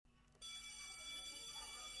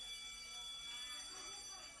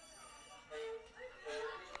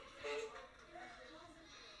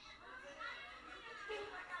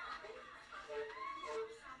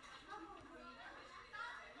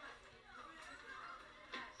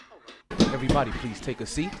Everybody, please take a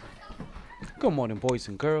seat. Good morning, boys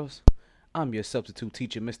and girls. I'm your substitute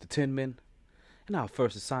teacher, Mr. Tinman. And our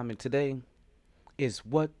first assignment today is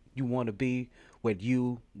what you want to be when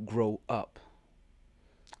you grow up.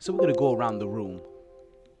 So we're going to go around the room.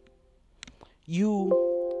 You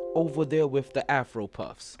over there with the Afro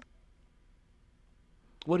puffs.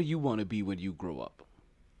 What do you want to be when you grow up?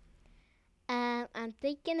 I'm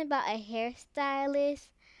thinking about a hairstylist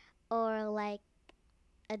or like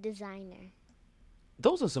a designer.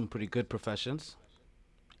 Those are some pretty good professions.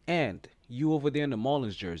 And you over there in the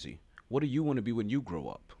Marlins jersey, what do you want to be when you grow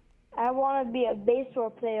up? I want to be a baseball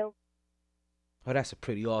player. Oh, that's a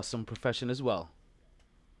pretty awesome profession as well.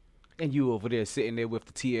 And you over there sitting there with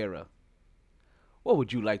the tiara. What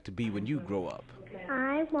would you like to be when you grow up?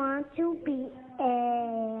 I want to be a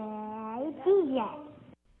DJ.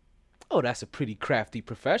 Oh, that's a pretty crafty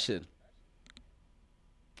profession.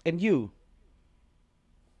 And you,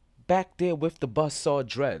 back there with the buzzsaw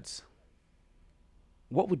dreads,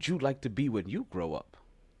 what would you like to be when you grow up?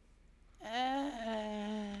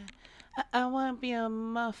 I want to be a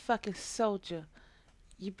motherfucking soldier.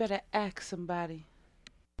 You better ask somebody.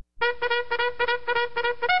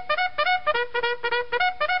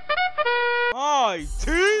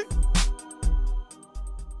 MyT.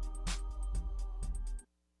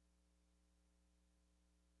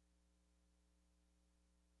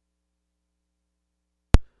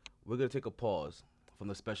 We're going to take a pause from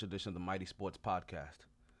the special edition of the Mighty Sports Podcast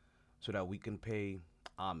so that we can pay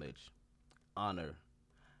homage, honor,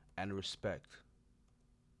 and respect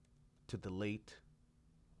to the late,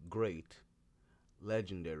 great,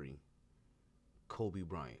 legendary Kobe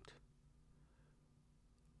Bryant.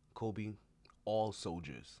 Kobe, all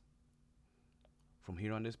soldiers from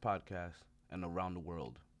here on this podcast and around the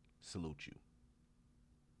world salute you.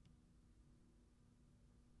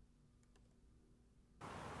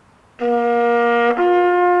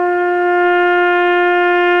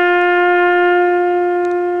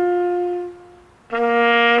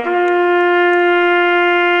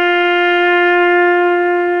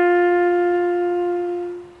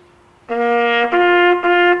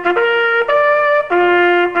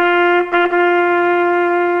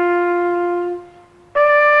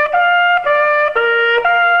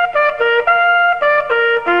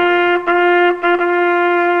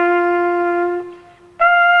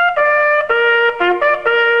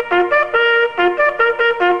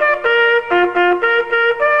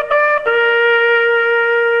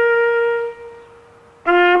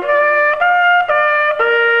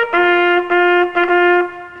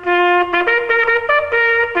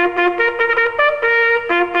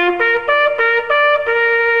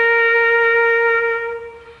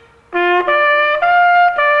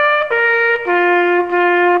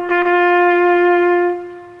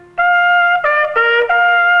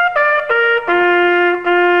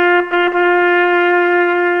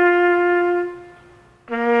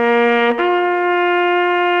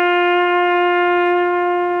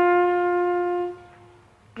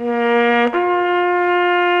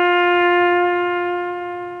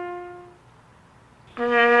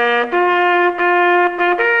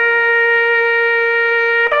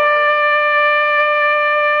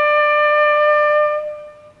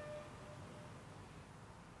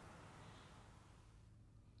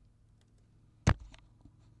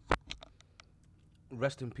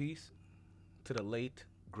 Rest in peace to the late,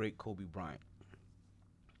 great Kobe Bryant.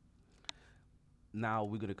 Now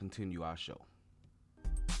we're going to continue our show.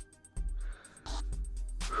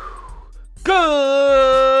 Good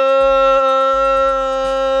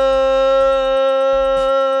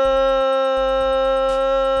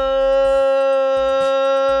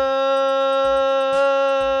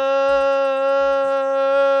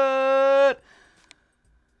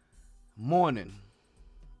morning.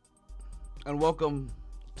 And welcome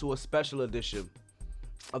to a special edition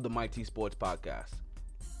of the MyT Sports Podcast.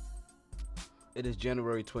 It is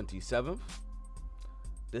January 27th.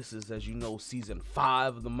 This is, as you know, season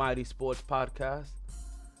 5 of the MyT Sports Podcast.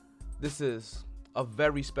 This is a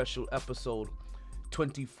very special episode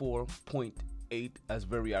 24.8, as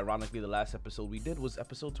very ironically the last episode we did was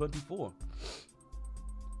episode 24.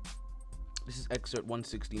 This is excerpt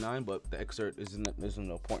 169, but the excerpt isn't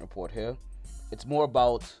a point report here. It's more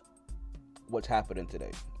about what's happening today.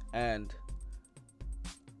 And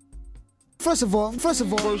First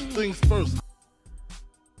things first.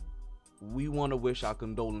 We want to wish our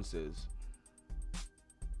condolences.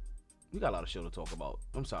 We got a lot of shit to talk about.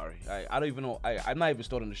 I'm sorry. I don't even know. I'm not even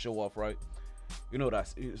starting the show off right. You know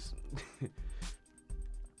that's is.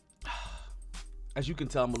 As you can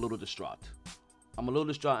tell, I'm a little distraught. I'm a little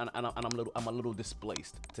distraught and I'm a little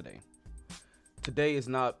displaced today. today is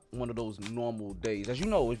not one of those normal days. As you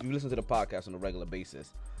know, if you listen to the podcast on a regular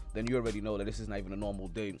basis, then you already know that this is not even a normal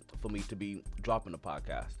day for me to be dropping a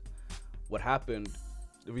podcast. What happened,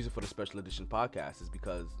 the reason for the special edition podcast is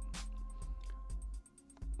because,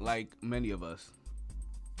 like many of us,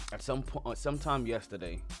 at some time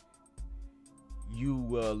yesterday, you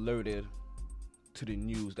were alerted to the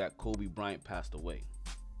news that Kobe Bryant passed away.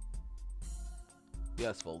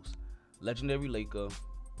 Yes, folks, legendary Laker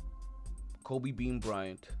Kobe Bean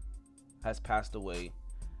Bryant has passed away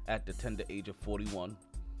at the tender age of 41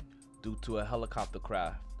 due to a helicopter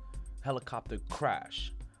crash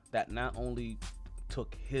that not only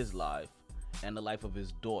took his life and the life of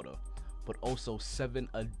his daughter, but also 7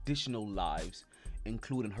 additional lives,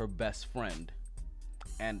 including her best friend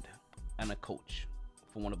and a coach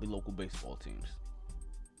for one of the local baseball teams.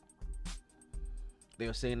 They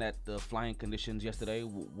are saying that the flying conditions yesterday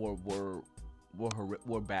were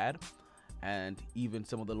bad, and even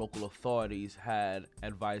some of the local authorities had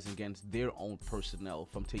advised against their own personnel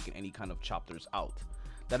from taking any kind of chopters out.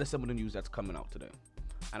 That is some of the news that's coming out today,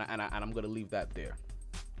 and I'm gonna leave that there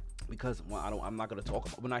because I'm not gonna talk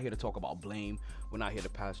about. We're not here to talk about blame. We're not here to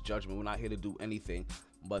pass judgment. We're not here to do anything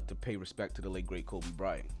but to pay respect to the late great Kobe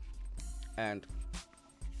Bryant. And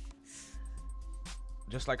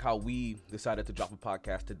just like how we decided to drop a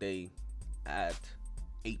podcast today at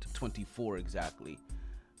 8:24 exactly,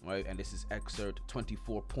 right? And this is excerpt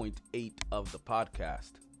 24.8 of the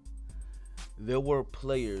podcast. There were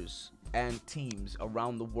players and teams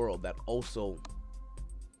around the world that also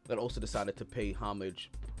decided to pay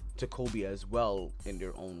homage to Kobe as well in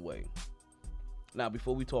their own way. Now,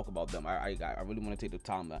 before we talk about them, I really want to take the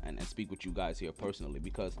time and speak with you guys here personally,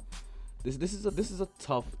 because this is a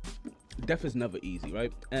tough. Death is never easy,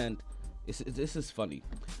 right? And this is funny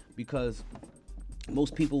because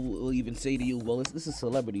most people will even say to you, well, this is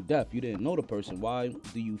celebrity death. You didn't know the person. Why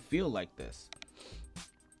do you feel like this?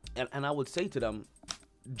 And I would say to them,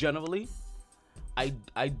 generally,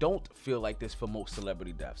 I don't feel like this for most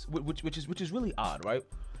celebrity deaths, which is really odd, right?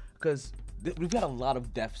 Because we've had a lot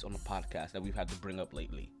of deaths on the podcast that we've had to bring up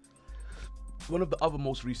lately. One of the other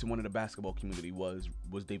most recent one in the basketball community was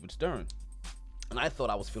David Stern. And I thought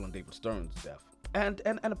I was feeling David Stern's death. And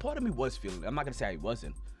a part of me was feeling it. I'm not going to say I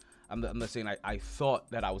wasn't. I'm not saying I thought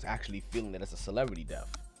that I was actually feeling it as a celebrity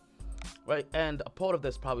death. Right? And a part of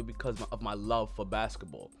that's probably because of my love for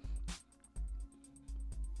basketball.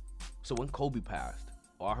 So when Kobe passed,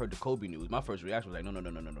 or I heard the Kobe news, my first reaction was like,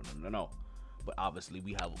 no. But obviously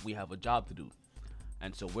we have a job to do.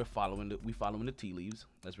 And so we're following the tea leaves,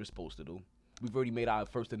 as we're supposed to do. We've already made our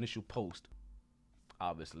first initial post,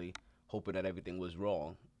 obviously, hoping that everything was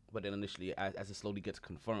wrong. But then initially, as it slowly gets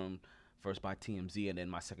confirmed, first by TMZ, and then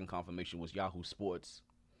my second confirmation was Yahoo Sports.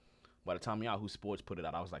 By the time Yahoo Sports put it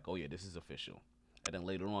out, I was like, oh yeah, this is official. And then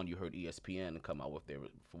later on, you heard ESPN come out with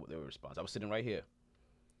their response. I was sitting right here.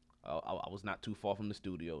 I was not too far from the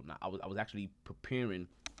studio. Now, I was actually preparing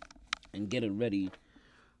and getting ready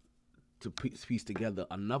to piece together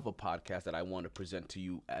another podcast that I want to present to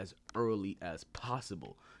you as early as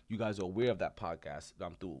possible. You guys are aware of that podcast.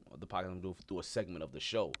 I'm doing through a segment of the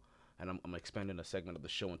show, and I'm expanding a segment of the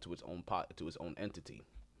show into its own entity.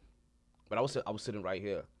 But I was sitting right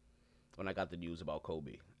here when I got the news about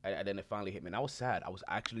Kobe, and then it finally hit me. And I was sad. I was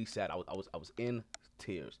actually sad. I was in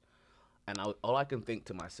tears, and all I can think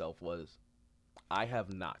to myself was, I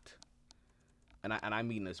have not, and I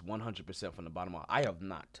mean this 100% from the bottom of my heart, I have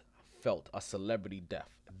not felt a celebrity death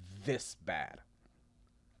this bad.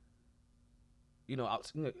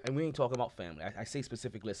 And we ain't talking about family. I say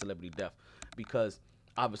specifically a celebrity death because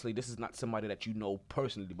obviously this is not somebody that you know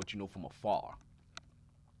personally, but you know from afar.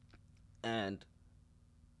 And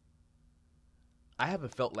I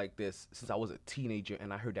haven't felt like this since I was a teenager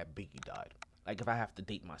and I heard that Biggie died. Like, if I have to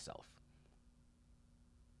date myself,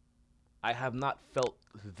 I have not felt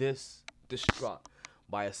this distraught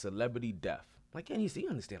by a celebrity death. Like, and you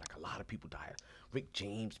understand, like, a lot of people died. Rick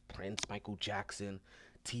James, Prince, Michael Jackson,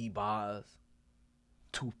 T-Boz,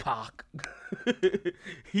 Tupac.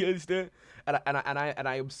 You understand? And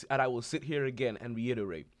I will sit here again and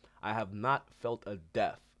reiterate, I have not felt a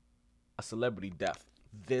celebrity death,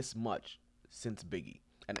 this much since Biggie.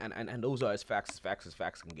 And those are as facts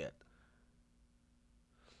can get.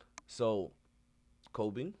 So,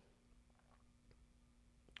 Kobe,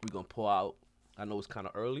 we're gonna pour out. I know it's kind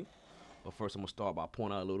of early, but first I'm gonna start by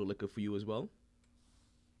pouring out a little liquor for you as well.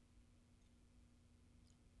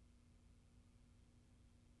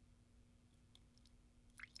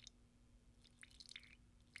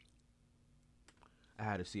 I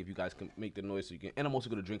had to see if you guys can make the noise so you can. And I'm also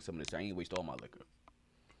gonna drink some of this. I ain't waste all my liquor.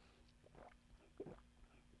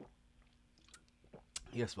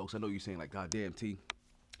 Yes, folks, I know you're saying, like, God damn, T,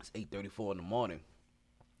 it's 8:34 in the morning.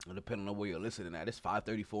 And depending on where you're listening at, it's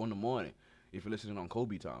 5:34 in the morning if you're listening on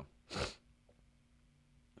Kobe time.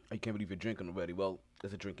 You can't believe you're drinking already. Well,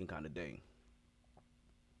 it's a drinking kind of day.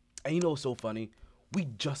 And you know what's so funny? We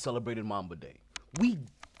just celebrated Mamba Day. We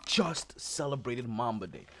just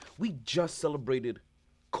celebrated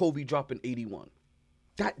Kobe dropping 81.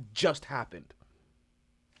 That just happened.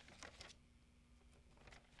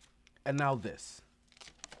 And now this.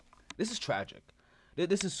 This is tragic.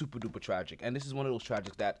 This is super duper tragic. And this is one of those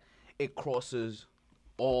tragics that it crosses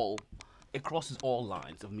all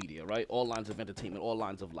lines of media, right? All lines of entertainment, all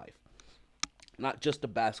lines of life. Not just the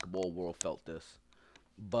basketball world felt this,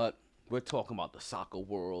 but we're talking about the soccer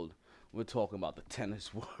world. We're talking about the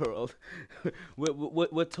tennis world.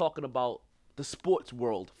 we're talking about the sports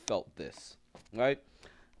world felt this, right?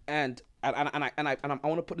 And I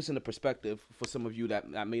want to put this into perspective for some of you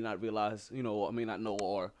that may not realize, or may not know,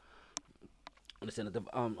 or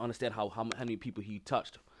understand how many people he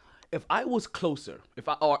touched. If I was closer, if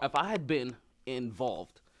I had been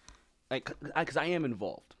involved, because I am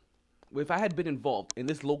involved, if I had been involved in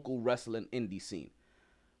this local wrestling indie scene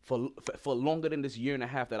for longer than this year and a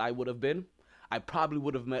half that I would have been, I probably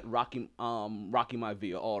would have met Rocky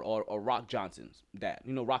Maivia or Rock Johnson's dad.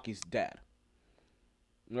 Rocky's dad.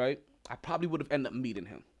 Right? I probably would have ended up meeting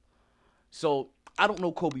him. So I don't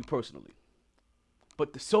know Kobe personally,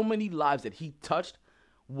 but so many lives that he touched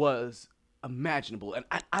was imaginable, and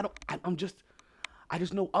I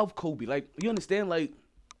just know of Kobe. Like, you understand? Like,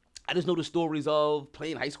 I just know the stories of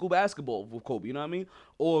playing high school basketball with Kobe. You know what I mean?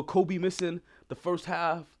 Or Kobe missing the first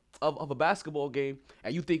half of a basketball game,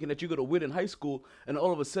 and you thinking that you're gonna win in high school, and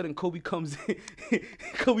all of a sudden Kobe comes in.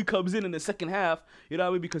 Kobe comes in the second half. You know what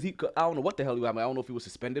I mean? Because I don't know what the hell he was. I don't know if he was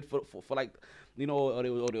suspended for like, or they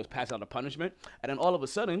was passing out a punishment, and then all of a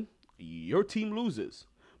sudden your team loses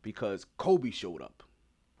because Kobe showed up.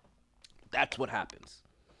 That's what happens,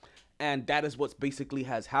 and that is what's basically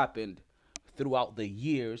has happened throughout the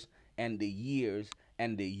years and the years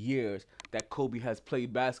and the years that Kobe has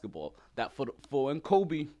played basketball. That for when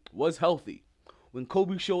Kobe was healthy, when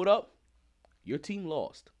Kobe showed up, your team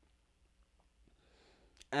lost.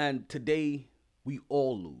 And today we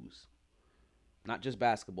all lose. Not just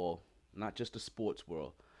basketball, not just the sports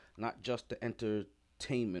world, not just the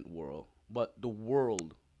entertainment world, but the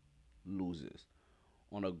world loses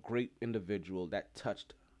on a great individual that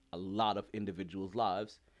touched a lot of individuals'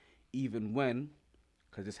 lives, even when,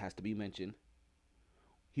 because this has to be mentioned,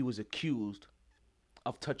 he was accused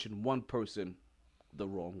of touching one person the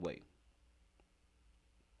wrong way.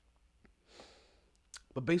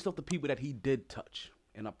 But based off the people that he did touch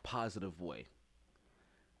in a positive way,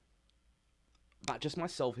 not just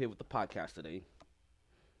myself here with the podcast today,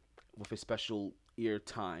 with a special ear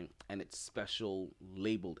time and its special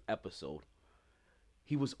labeled episode,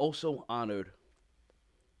 he was also honored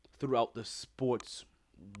throughout the sports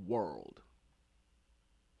world.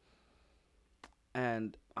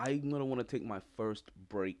 And I'm going to want to take my first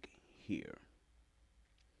break here,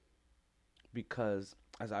 because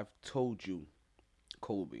as I've told you,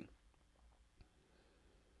 Kobe,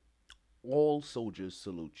 all soldiers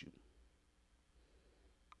salute you.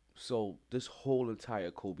 So this whole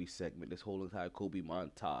entire Kobe segment, this whole entire Kobe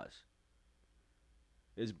montage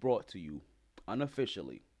is brought to you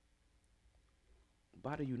unofficially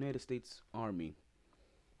by the United States Army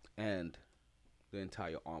and the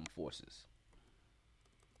entire armed forces.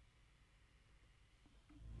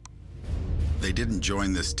 They didn't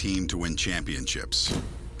join this team to win championships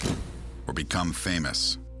or become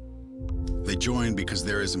famous. They joined because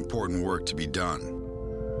there is important work to be done,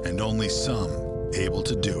 and only some able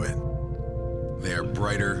to do it. They are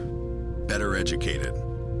brighter, better educated,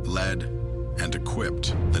 led, and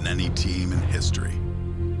equipped than any team in history.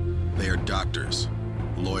 They are doctors,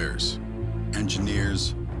 lawyers,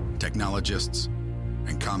 engineers, technologists,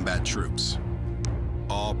 and combat troops,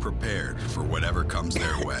 all prepared for whatever comes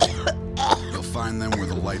their way. You'll find them where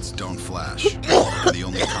the lights don't flash, and the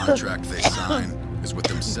only contract they sign is with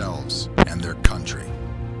themselves and their country.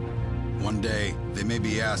 One day, they may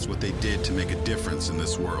be asked what they did to make a difference in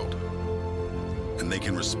this world. And they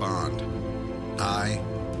can respond, I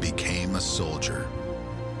became a soldier.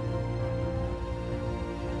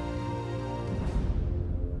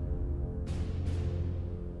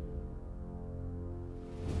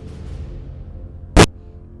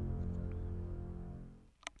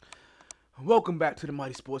 Welcome back to the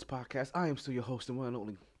Mighty Sports Podcast. I am still your host and one and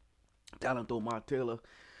only Talento Taylor,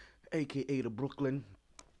 a.k.a. the Brooklyn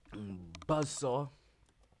Buzzsaw,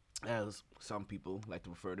 as some people like to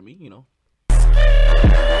refer to me,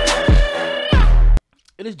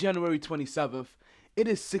 It is January 27th. It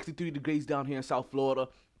is 63 degrees down here in South Florida.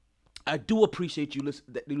 I do appreciate you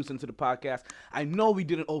listening to the podcast. I know we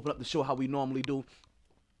didn't open up the show how we normally do.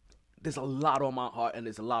 There's a lot on my heart and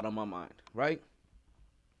there's a lot on my mind, right?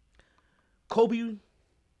 Kobe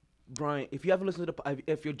Bryant, if you haven't listened to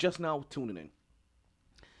if you're just now tuning in,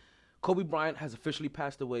 Kobe Bryant has officially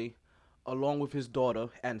passed away along with his daughter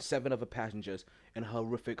and 7 other passengers in a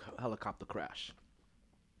horrific helicopter crash.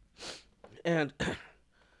 And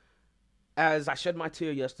as I shed my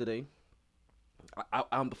tear yesterday,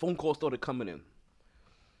 the phone call started coming in.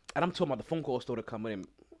 And I'm talking about the phone call started coming in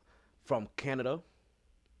from Canada,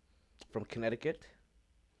 from Connecticut,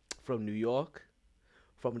 from New York,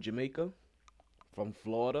 from Jamaica, from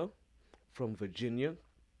Florida, from Virginia,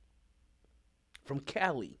 from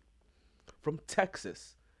Cali, from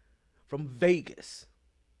Texas, from Vegas.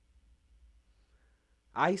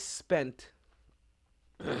 I spent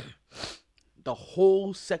the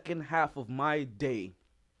whole second half of my day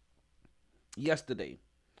yesterday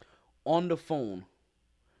on the phone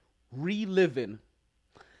reliving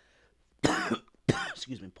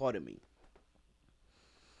excuse me, pardon me,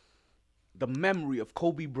 the memory of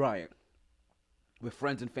Kobe Bryant with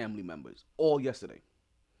friends and family members all yesterday,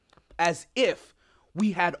 as if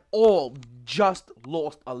we had all just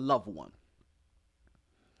lost a loved one.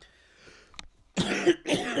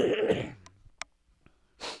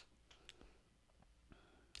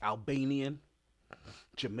 Albanian,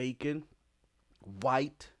 Jamaican,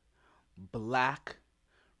 white, black,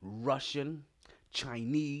 Russian,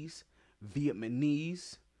 Chinese,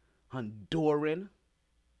 Vietnamese, Honduran,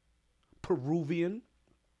 Peruvian,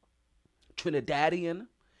 Trinidadian,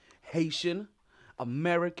 Haitian,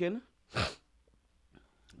 American,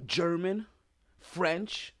 German,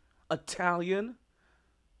 French, Italian,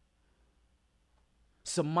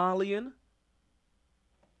 Somalian.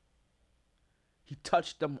 He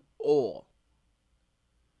touched them all.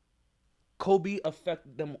 Kobe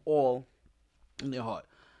affected them all in their heart.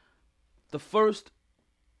 The first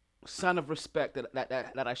sign of respect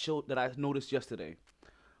that I noticed yesterday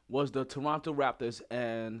was the Toronto Raptors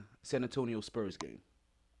and San Antonio Spurs game,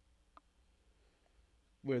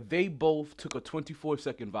 where they both took a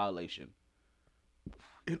 24-second violation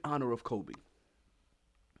in honor of Kobe.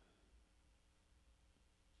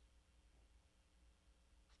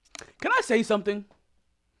 Can I say something?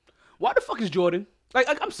 Why the fuck is Jordan? Like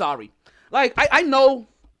I'm sorry. Like, I know,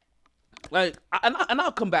 like, and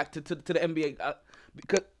I'll come back to the NBA.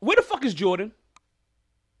 Because where the fuck is Jordan?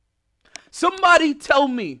 Somebody tell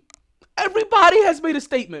me. Everybody has made a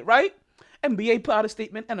statement, right? NBA put out a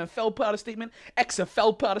statement, NFL put out a statement,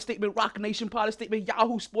 XFL put out a statement, Rock Nation put out a statement,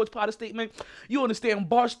 Yahoo Sports put out a statement. You understand?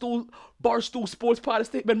 Barstool Sports put out a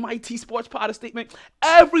statement, MyT Sports put out a statement.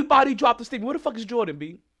 Everybody dropped a statement. Where the fuck is Jordan,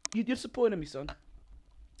 B? You're supporting me, son.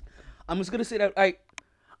 I'm just gonna say that, like,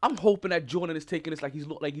 I'm hoping that Jordan is taking this like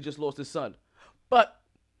he just lost his son. But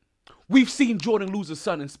we've seen Jordan lose his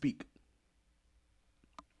son and speak.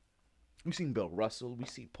 We've seen Bill Russell. We've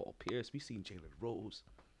seen Paul Pierce. We've seen Jalen Rose.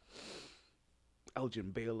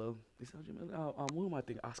 Elgin Baylor. Is Elgin Baylor? Who am I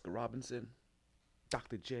thinking? Oscar Robinson.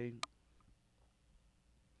 Dr. J.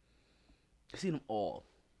 I've seen them all.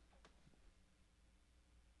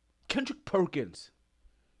 Kendrick Perkins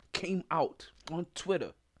came out on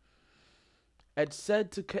Twitter and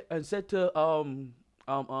said to Kevin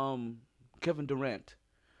Durant,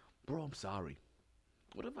 bro, I'm sorry.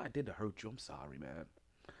 Whatever I did to hurt you, I'm sorry, man.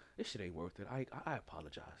 This shit ain't worth it. I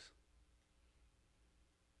apologize.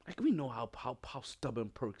 Like, we know how stubborn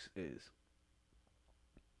Perks is.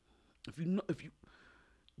 If you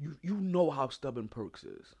know how stubborn Perks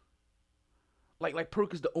is. Like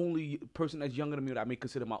Perk is the only person that's younger than me that I may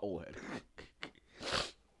consider my old head.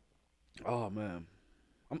 Oh man,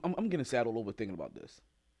 I'm getting sad all over thinking about this.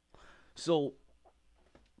 So,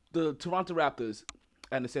 the Toronto Raptors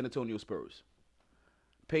and the San Antonio Spurs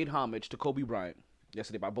paid homage to Kobe Bryant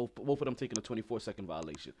yesterday by both of them taking a 24-second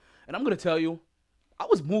violation. And I'm gonna tell you, I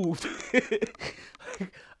was moved.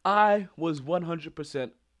 I was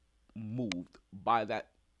 100% moved by that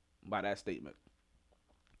statement.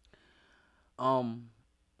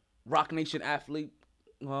 Rock Nation athlete,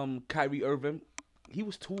 Kyrie Irving, he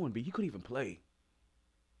was torn, but he couldn't even play.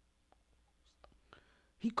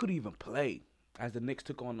 He couldn't even play as the Knicks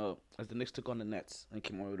took on the Nets and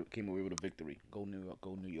came away with a victory. Go New York,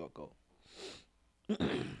 go New York, go.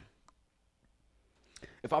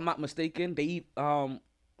 If I'm not mistaken, I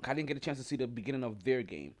didn't get a chance to see the beginning of their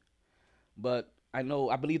game, but I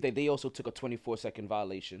believe that they also took a 24-second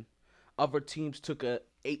violation. Other teams took a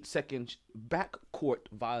 8-second backcourt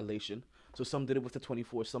violation. So some did it with the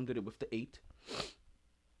 24, some did it with the 8.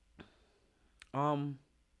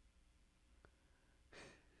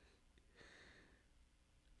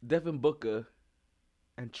 Devin Booker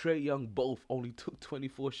and Trey Young both only took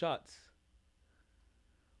 24 shots.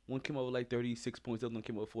 One came out with like 36 points, the other one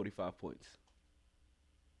came out with 45 points.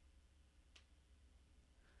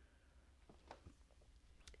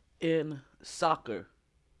 In soccer,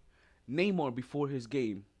 Neymar before his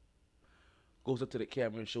game goes up to the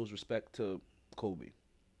camera and shows respect to Kobe.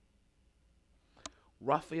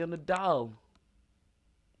 Rafael Nadal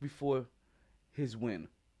before his win.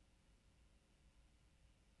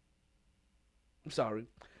 I'm sorry.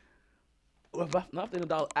 Rafael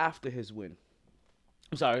Nadal after his win.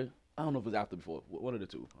 I'm sorry. I don't know if it was after or before. One of the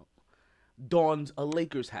two. Dons a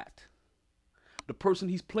Lakers hat. The person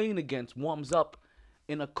he's playing against warms up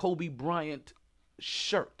in a Kobe Bryant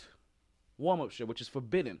shirt. Warm-up shirt, which is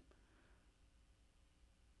forbidden.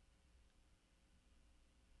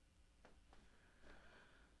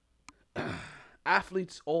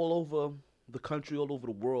 Athletes all over the country, all over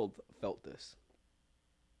the world felt this.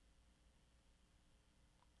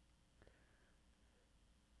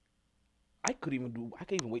 I can't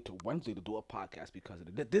even wait till Wednesday to do a podcast because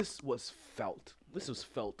of it. This was felt. This was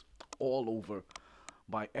felt all over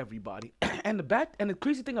by everybody. And the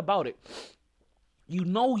crazy thing about it, you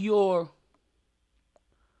know your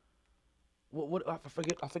what I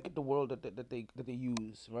forget the word that they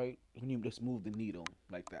use, right? When you just move the needle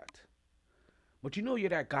like that. But you know you're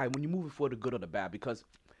that guy when you move it for the good or the bad, because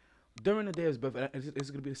during the day of his birthday, it's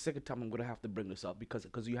going to be the second time I'm going to have to bring this up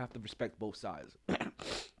because you have to respect both sides.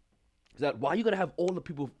 Is that why you got to have all the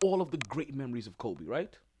people with all of the great memories of Kobe,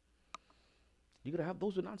 right? You got to have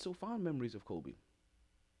those with not so fond memories of Kobe.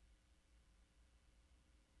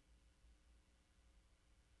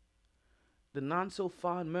 The not so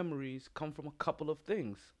fond memories come from a couple of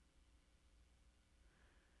things.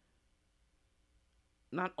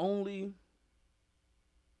 Not only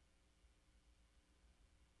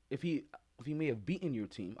if he may have beaten your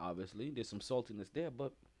team, obviously there's some saltiness there,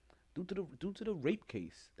 but due to the rape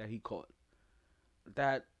case that he caught,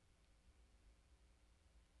 that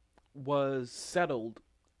was settled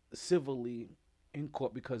civilly in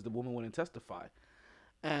court because the woman wouldn't testify.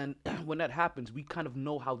 And when that happens, we kind of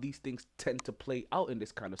know how these things tend to play out in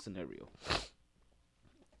this kind of scenario.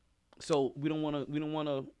 So we don't want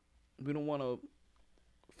to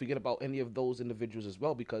forget about any of those individuals as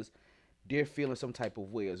well, because they're feeling some type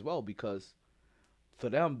of way as well, because for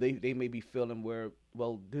them, they may be feeling where,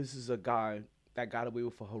 well, this is a guy that got away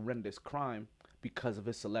with a horrendous crime because of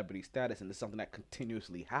his celebrity status, and it's something that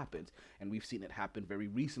continuously happens, and we've seen it happen very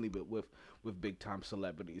recently with big time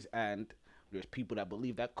celebrities, and there's people that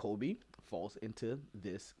believe that Kobe falls into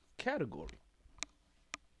this category.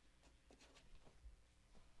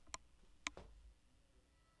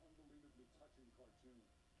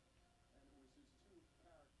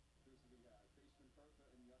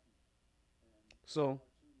 So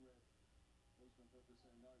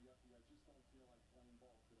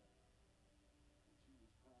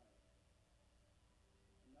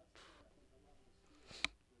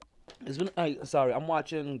it's been sorry, I'm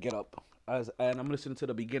watching Get Up and I'm listening to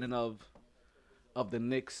the beginning of the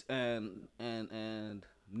Knicks and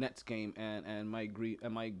Nets game, and Mike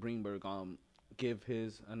Greenberg give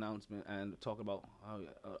his announcement and talk about how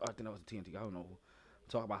I think that was TNT, I don't know,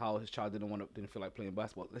 talk about how his child didn't feel like playing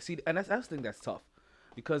basketball. Let's see, and that's the thing that's tough,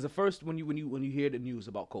 because at first when you hear the news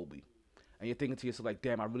about Kobe and you're thinking to yourself like,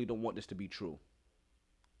 damn, I really don't want this to be true,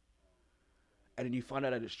 and then you find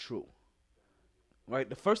out that it's true. Right,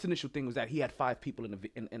 the first initial thing was that he had 5 people in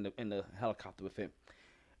the helicopter with him,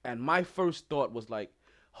 and my first thought was like,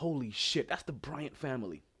 holy shit, that's the Bryant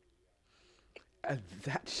family. And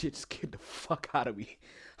that shit scared the fuck out of me.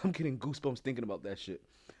 I'm getting goosebumps thinking about that shit.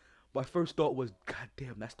 My first thought was, god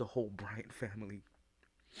damn, that's the whole Bryant family.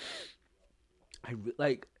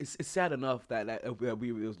 It's sad enough that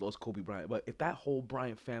we lost Kobe Bryant, but if that whole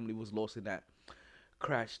Bryant family was lost in that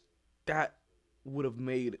crash, that would have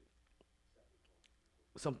made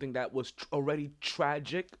something that was already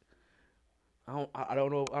tragic. I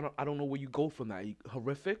don't know where you go from that.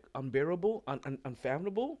 Horrific, unbearable,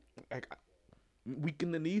 unfathomable, like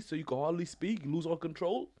weaken the knees so you can hardly speak, you lose all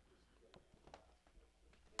control.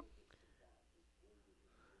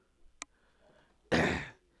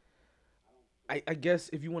 I guess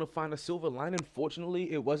if you want to find a silver lining,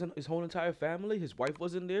 fortunately, it wasn't his whole entire family. His wife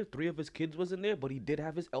wasn't there. 3 of his kids wasn't there, but he did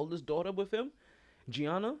have his eldest daughter with him,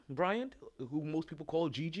 Gianna Bryant, who most people call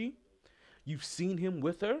Gigi. You've seen him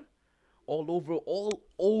with her all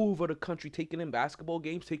over the country, taking in basketball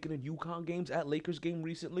games, taking in UConn games, at Lakers game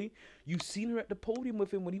recently. You've seen her at the podium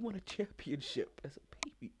with him when he won a championship as a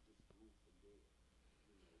baby.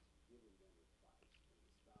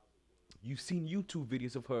 You've seen YouTube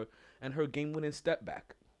videos of her and her game-winning step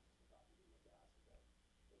back.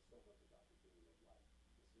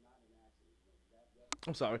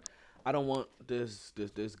 I'm sorry. I don't want this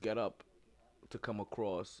get up to come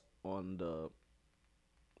across on the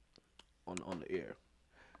air.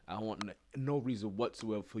 I want no reason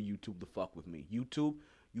whatsoever for YouTube to fuck with me. YouTube,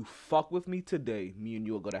 you fuck with me today, me and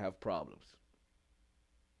you are gonna have problems.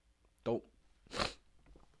 Don't.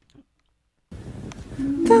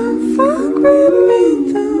 Don't fuck with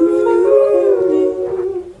me, don't fuck with me.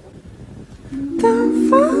 Don't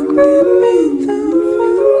fuck with me, don't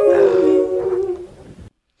fuck with me.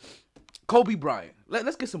 Kobe Bryant.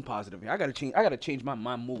 Let's get some positive here. I gotta change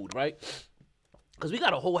my mood, right? Because we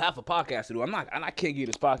got a whole half a podcast to do. I can't get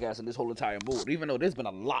this podcast in this whole entire mood. Even though there's been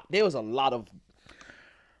a lot. There was a lot of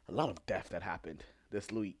death that happened this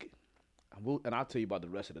week. And I'll tell you about the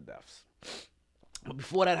rest of the deaths. But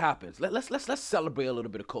before that happens, let's celebrate a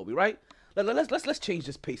little bit of Kobe, right? Let's change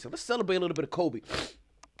this pace. Let's celebrate a little bit of Kobe.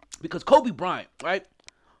 Because Kobe Bryant, right?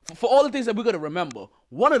 For all the things that we're going to remember,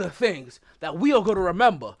 one of the things that we are going to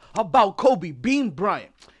remember about Kobe being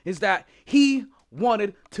Bryant is that he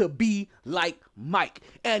wanted to be like Mike.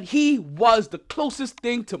 And he was the closest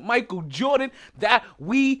thing to Michael Jordan that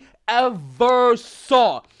we ever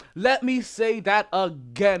saw. Let me say that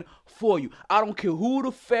again for you. I don't care who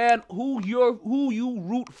the fan, who you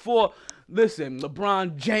root for. Listen,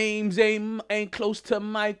 LeBron James ain't close to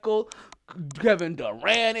Michael. Kevin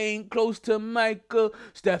Durant ain't close to Michael.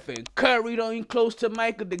 Stephen Curry ain't close to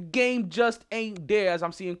Michael. The game just ain't there. As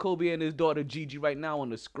I'm seeing Kobe and his daughter Gigi right now on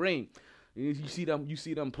the screen. You see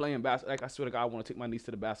them playing basketball. Like, I swear to God, I want to take my niece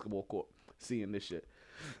to the basketball court, seeing this shit.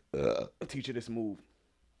 Teach her this move.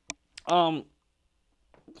 What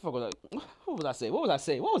the fuck was that? What was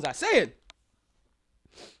I saying?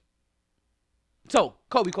 So,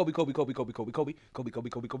 Kobe.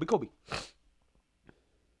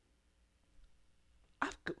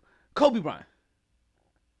 Kobe Bryant.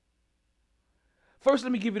 First,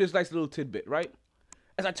 let me give you this nice little tidbit, right?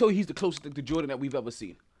 As I told you, he's the closest thing to Jordan that we've ever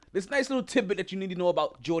seen. This nice little tidbit that you need to know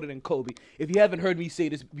about Jordan and Kobe, if you haven't heard me say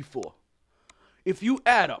this before. If you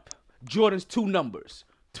add up Jordan's two numbers,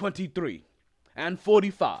 23 and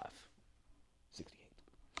 45, 68,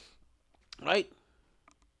 right?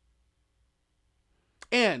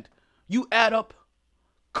 And you add up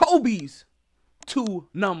Kobe's two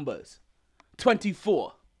numbers,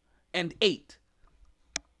 24 and 8,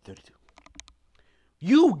 32.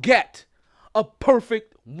 You get a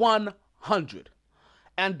perfect 100.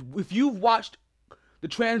 And if you've watched the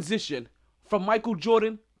transition from Michael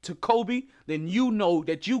Jordan to Kobe, then you know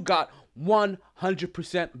that you got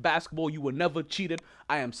 100% basketball. You were never cheated.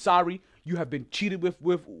 I am sorry. You have been cheated with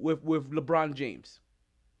LeBron James.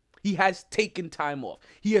 He has taken time off.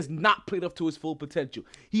 He has not played up to his full potential.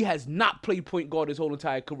 He has not played point guard his whole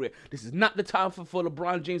entire career. This is not the time for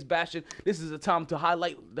LeBron James bashing. This is the time to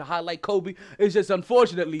highlight Kobe. It's just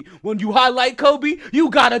unfortunately, when you highlight Kobe,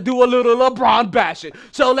 you gotta do a little LeBron bashing.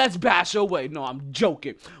 So let's bash away. No, I'm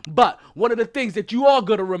joking. But one of the things that you are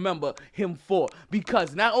gonna remember him for,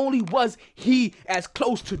 because not only was he as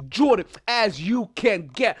close to Jordan as you can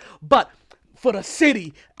get, but for the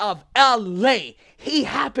city of LA, he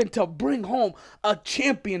happened to bring home a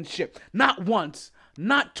championship. Not once,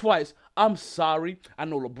 not twice. I'm sorry. I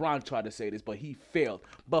know LeBron tried to say this, but he failed.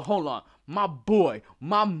 But hold on. My boy,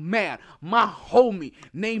 my man, my homie,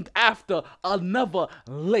 named after another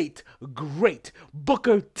late, great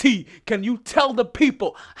Booker T. Can you tell the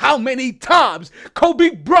people how many times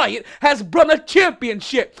Kobe Bryant has brought a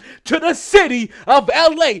championship to the city of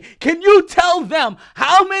LA? Can you tell them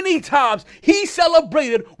how many times he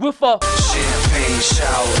celebrated with a champagne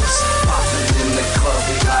showers? Popping in the club,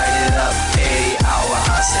 we light it up. 8 hour,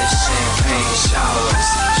 I said champagne showers.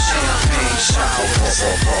 Champagne showers.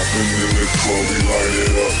 Popping in the club, we light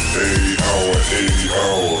it up. 8 hour.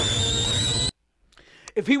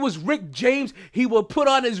 If he was Rick James, he would put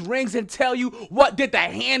on his rings and tell you, what did the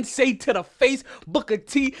hand say to the face? Booker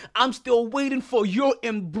T, I'm still waiting for your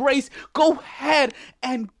embrace. Go ahead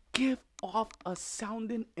and give off a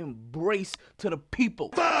sounding embrace to the people.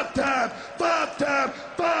 5 times.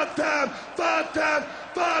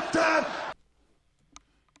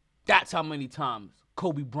 That's how many times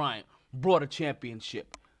Kobe Bryant brought a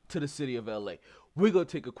championship to the city of LA. We're going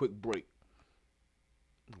to take a quick break.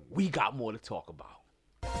 We got more to talk about.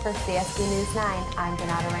 For CSB News 9, I'm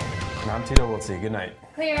Bernardo Rain. And I'm Tito Wiltsey. Good night.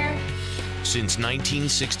 Clear. Since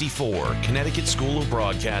 1964, Connecticut School of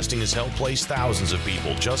Broadcasting has helped place thousands of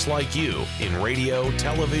people just like you in radio,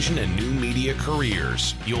 television, and new media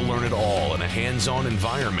careers. You'll learn it all in a hands-on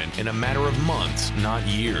environment in a matter of months, not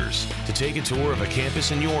years. To take a tour of a campus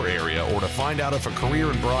in your area or to find out if a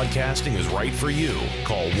career in broadcasting is right for you,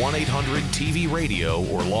 call 1-800-TV-RADIO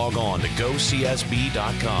or log on to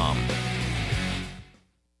GoCSB.com.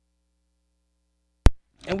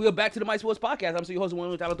 And we are back to the MyT Sports Podcast. I'm your host,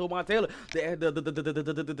 one Tyler Thomas Taylor,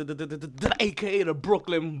 aka the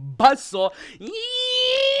Brooklyn Buzzsaw.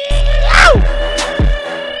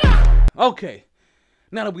 Okay,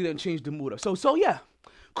 now that we done changed the mood up. So yeah,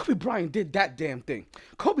 Kobe Bryant did that damn thing.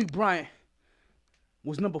 Kobe Bryant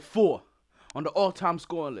was number 4 on the all-time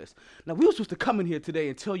scoring list. Now, we were supposed to come in here today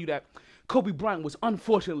and tell you that Kobe Bryant was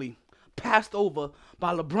unfortunately passed over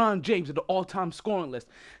by LeBron James at the all-time scoring list.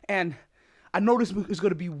 And I know this is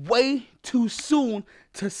going to be way too soon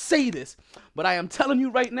to say this, but I am telling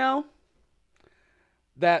you right now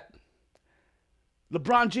that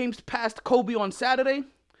LeBron James passed Kobe on Saturday.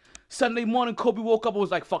 Sunday morning, Kobe woke up and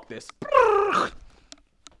was like, fuck this.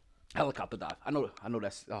 Helicopter dive. I know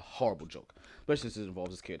that's a horrible joke, especially since it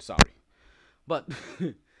involves his kid. Sorry. But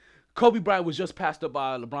Kobe Bryant was just passed up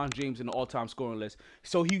by LeBron James in the all-time scoring list.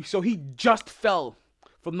 So he just fell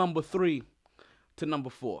from number 3 to number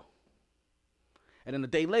 4. And then a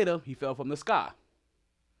day later, he fell from the sky.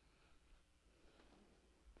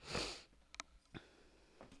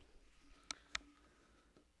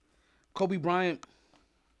 Kobe Bryant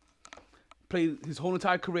played his whole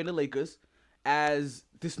entire career in the Lakers. As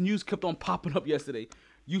this news kept on popping up yesterday,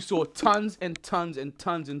 you saw tons and tons and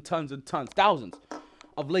tons and tons and tons, thousands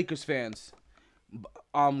of Lakers fans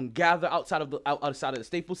gather outside of the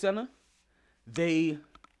Staples Center. They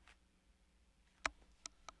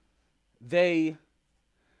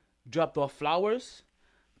dropped off flowers,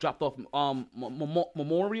 dropped off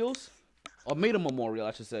memorials, or made a memorial,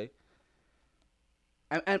 I should say,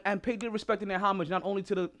 and paid their respect and their homage not only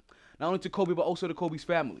to Kobe but also to Kobe's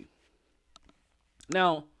family.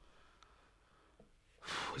 Now,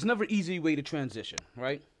 it's never an easy way to transition,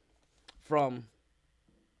 right? From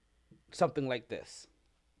something like this.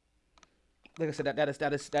 Like I said,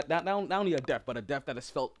 that is not only a death, but a death that is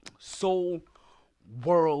felt so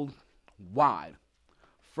worldwide.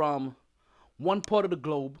 From one part of the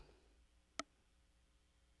globe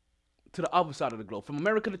to the other side of the globe. From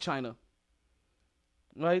America to China,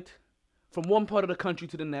 right? From one part of the country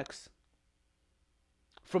to the next.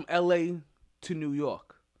 From LA to New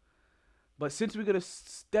York. But since we're going to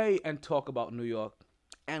stay and talk about New York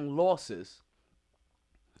and losses,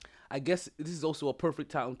 I guess this is also a perfect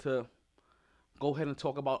time to go ahead and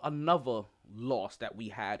talk about another loss that we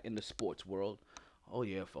had in the sports world. Oh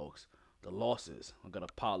yeah, folks, the losses are going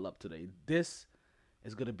to pile up today. This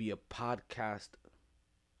is going to be a podcast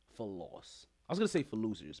for loss. I was going to say for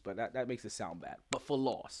losers, but that makes it sound bad. But for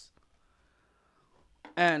loss.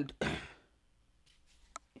 And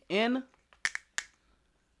in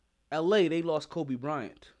LA, they lost Kobe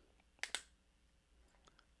Bryant.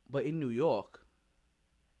 But in New York,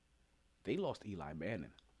 they lost Eli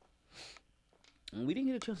Manning. And we didn't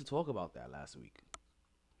get a chance to talk about that last week.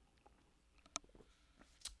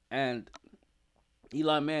 And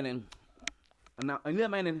Eli Manning,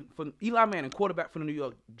 quarterback for the New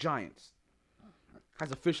York Giants,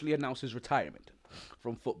 has officially announced his retirement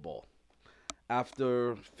from football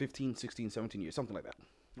after 15, 16, 17 years, something like that,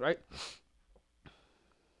 right?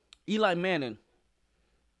 Eli Manning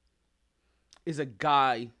is a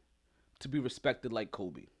guy to be respected like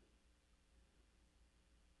Kobe.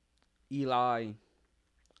 Eli,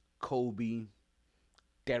 Kobe,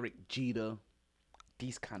 Derek Jeter,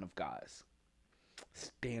 these kind of guys.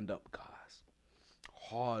 Stand-up guys.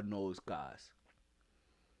 Hard-nosed guys.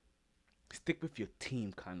 Stick with your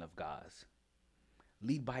team kind of guys.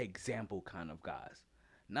 Lead by example kind of guys.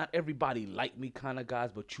 Not everybody like me kind of guys,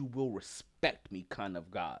 but you will respect me kind of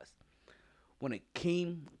guys. When it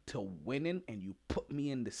came to winning and you put me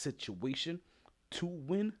in the situation to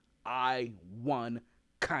win, I won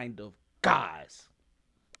kind of guys.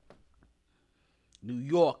 New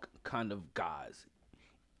York kind of guys.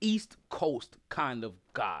 East Coast kind of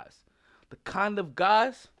guys. The kind of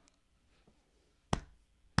guys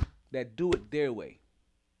that do it their way.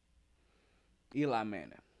 Eli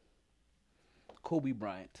Manning. Kobe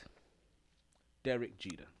Bryant. Derek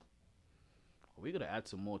Jeter. We're going to add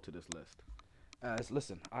some more to this list.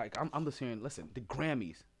 Listen, I'm just hearing, listen, the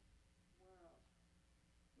Grammys.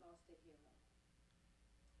 Lost a hero.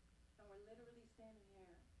 And we're literally standing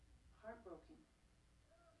here heartbroken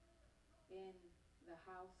in the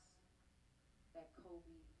house that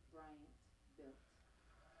Kobe Bryant built.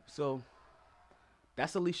 So,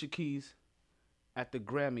 that's Alicia Keys at the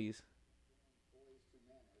Grammys.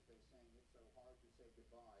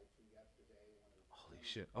 Holy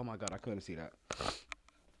shit. Oh my God, I couldn't see that.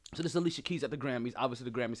 So this is Alicia Keys at the Grammys. Obviously,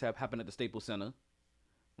 the Grammys have happened at the Staples Center,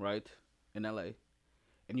 right, in LA.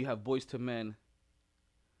 And you have Boyz II Men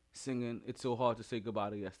singing "It's So Hard to Say Goodbye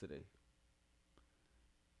to Yesterday."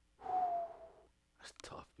 That's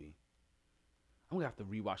tough, B. I'm gonna have to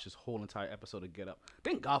rewatch this whole entire episode of Get Up.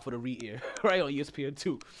 Thank God for the re-air, right, on ESPN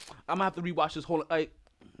 2. I'm gonna have to rewatch this whole, like,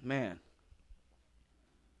 man.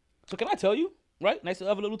 So can I tell you, right? Nice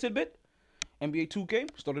other little tidbit. NBA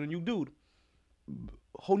 2K started a new dude.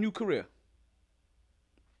 Whole new career.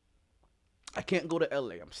 I can't go to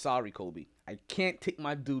LA. I'm sorry, Kobe. I can't take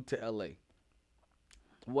my dude to LA.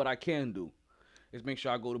 What I can do is make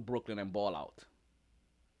sure I go to Brooklyn and ball out.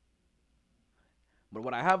 But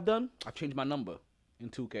what I have done, I've changed my number in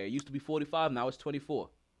 2K. It used to be 45, now it's 24.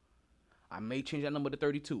 I may change that number to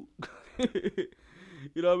 32.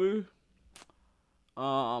 You know what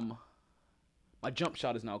I mean? My jump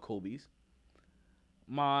shot is now Kobe's.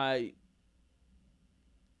 My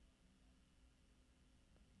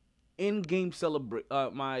in-game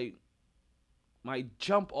my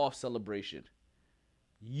jump off celebration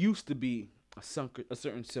used to be a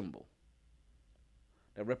certain symbol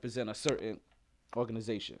that represent a certain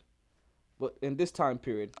organization, but in this time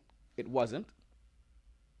period, it wasn't.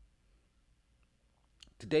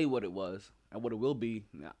 Today, what it was and what it will be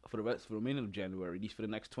for the remainder of January, at least for the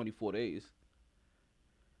next 24 days,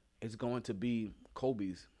 is going to be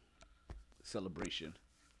Kobe's celebration.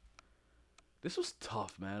 This was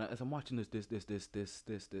tough, man. As I'm watching this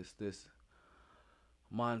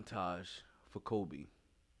montage for Kobe,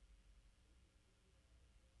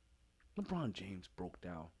 LeBron James broke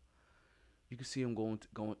down. You can see him going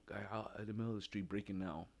out in the middle of the street, breaking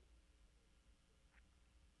down.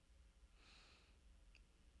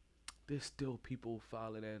 There's still people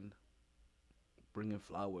filing in, bringing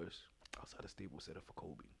flowers outside the Staples Center for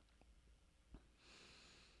Kobe.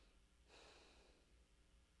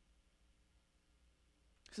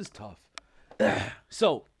 This is tough.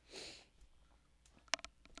 So,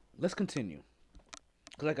 let's continue.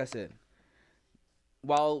 Because like I said,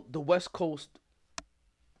 while the West Coast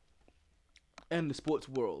and the sports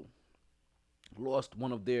world lost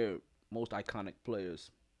one of their most iconic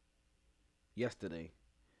players yesterday,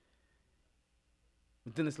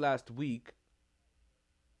 within this last week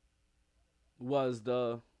was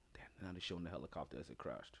the... Damn, now they're showing the helicopter as it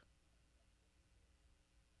crashed.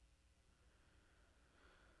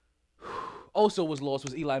 Also was lost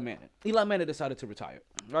was Eli Manning. Eli Manning decided to retire.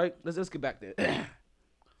 Right? Let's get back there.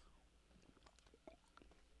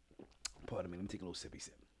 Pardon me. Let me take a little sippy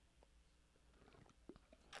sip.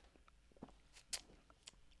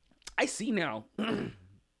 I see now.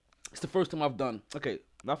 It's the first time I've done. Okay,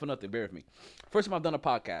 not for nothing. Bear with me. First time I've done a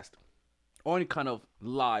podcast or any kind of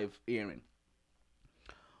live airing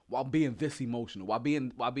while being this emotional, while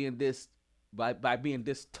being this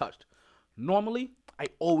touched. Normally, I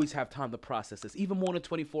always have time to process this, even more than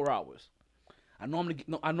 24 hours. I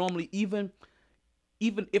normally even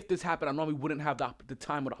if this happened, I normally wouldn't have the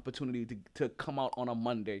time or the opportunity to come out on a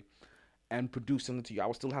Monday and produce something to you. I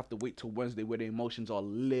would still have to wait till Wednesday, where the emotions are a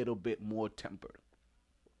little bit more tempered.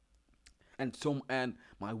 And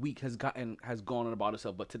my week has gone on about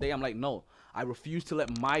itself. But today I'm like, no, I refuse to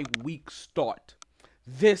let my week start.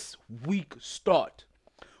 This week start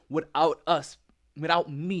without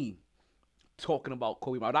me talking about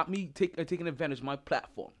Kobe, without me taking advantage of my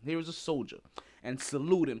platform. Here is a soldier and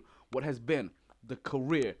saluting what has been the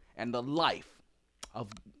career and the life of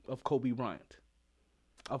Kobe Bryant,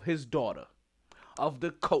 of his daughter, of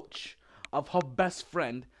the coach, of her best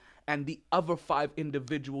friend, and the other 5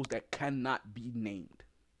 individuals that cannot be named.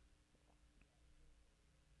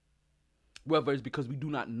 Whether it's because we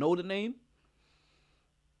do not know the name,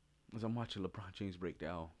 as I'm watching LeBron James break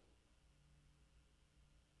down.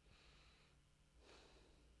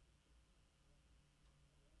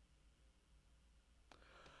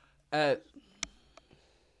 I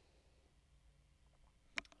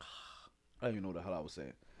don't even know what the hell I was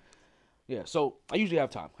saying. Yeah, so I usually have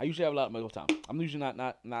time. I usually have a lot of time. I'm usually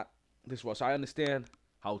not this raw. So I understand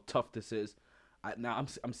how tough this is. I'm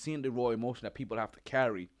seeing the raw emotion that people have to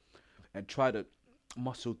carry and try to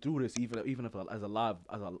muscle through this, even if on a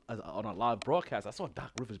live broadcast. I saw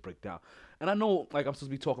Doc Rivers break down, and I know like I'm supposed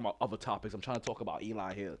to be talking about other topics. I'm trying to talk about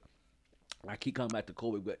Eli here. I keep coming back to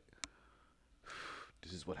Kobe, but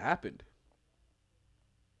this is what happened.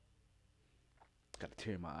 Got a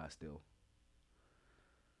tear in my eye still.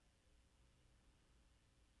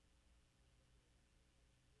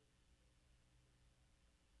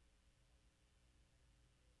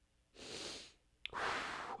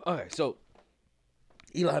 Okay, so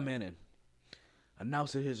Eli Manning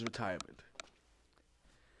announcing his retirement.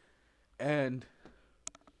 And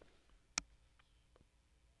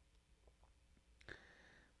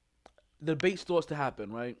the debate starts to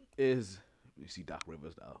happen, right? You see Doc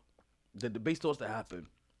Rivers now. The debate starts to happen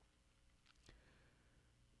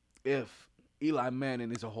if Eli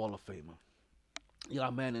Manning is a Hall of Famer. Eli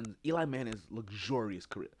Manning's luxurious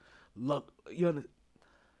career.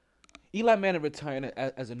 Eli Manning retiring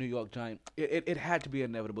as a New York Giant, it had to be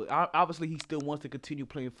inevitable. Obviously, he still wants to continue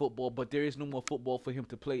playing football, but there is no more football for him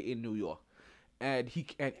to play in New York. And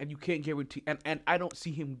you can't guarantee, and I don't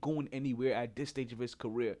see him going anywhere at this stage of his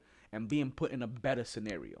career and being put in a better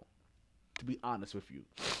scenario, to be honest with you.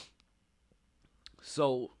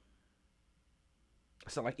 So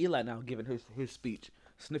like Eli now giving his speech,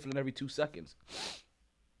 sniffling every 2 seconds.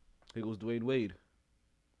 Here goes Dwayne Wade.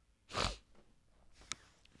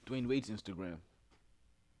 Dwayne Wade's Instagram.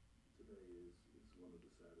 Today is one of the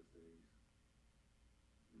saddest days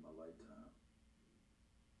in my lifetime.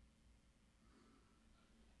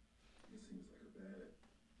 It seems like a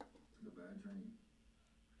bad dream.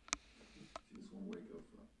 You just want to wake up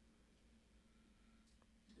from.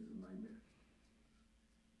 It's a nightmare.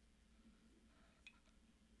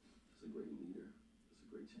 It's a great leader. It's a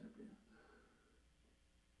great champion.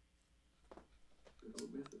 I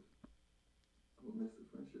will miss it. I will miss the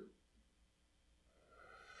friendship.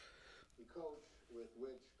 The coach with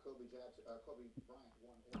which Kobe Bryant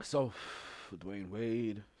won. So, Dwayne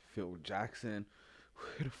Wade, Phil Jackson,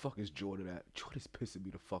 where the fuck is Jordan at? Jordan's pissing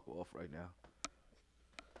me the fuck off right now.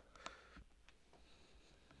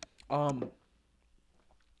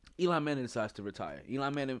 Eli Manning decides to retire. Eli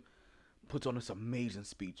Manning puts on this amazing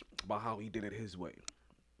speech about how he did it his way.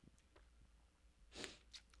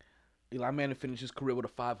 Eli Manning finished his career with a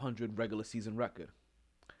 500 regular season record.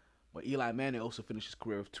 But Eli Manning also finished his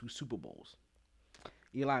career with 2 Super Bowls.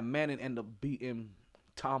 Eli Manning ended up beating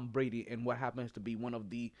Tom Brady in what happens to be one of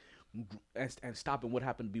the, and stopping what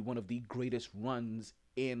happened to be one of the greatest runs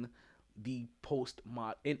in the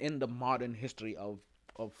in the modern history of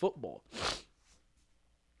football.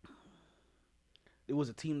 It was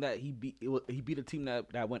a team that he beat. He beat a team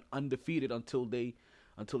that went undefeated until they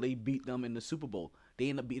beat them in the Super Bowl. They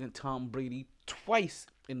ended up beating Tom Brady twice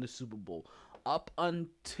in the Super Bowl. Up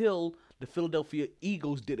until the Philadelphia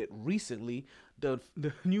Eagles did it recently, the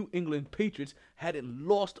New England Patriots hadn't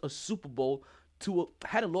lost a Super Bowl to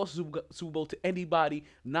anybody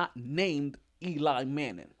not named Eli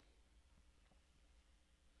Manning.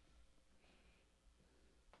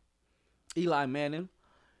 Eli Manning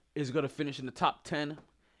is going to finish in the top 10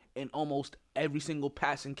 in almost every single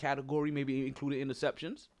passing category, maybe including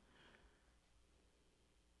interceptions.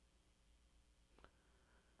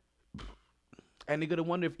 And they're going to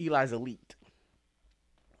wonder if Eli's elite.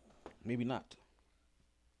 Maybe not.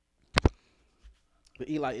 But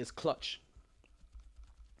Eli is clutch.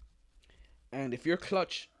 And if you're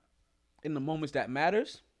clutch in the moments that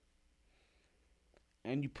matters,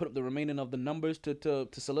 and you put up the remaining of the numbers to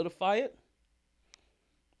solidify it,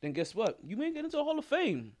 then guess what? You may get into the Hall of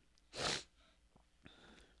Fame.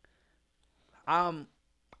 I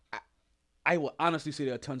will honestly say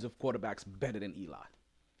there are tons of quarterbacks better than Eli.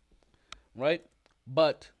 Right?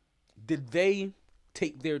 But did they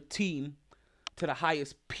take their team to the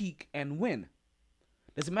highest peak and win?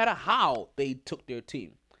 Doesn't matter how they took their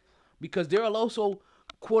team. Because there are also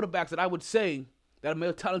quarterbacks that I would say that are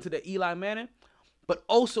more talented than Eli Manning, but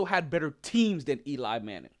also had better teams than Eli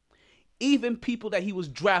Manning. Even people that he was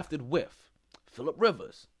drafted with. Phillip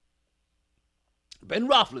Rivers. Ben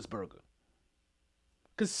Roethlisberger.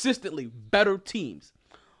 Consistently better teams.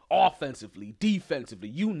 Offensively, defensively,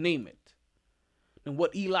 you name it. Than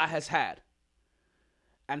what Eli has had.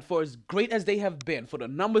 And for as great as they have been, for the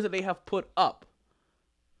numbers that they have put up,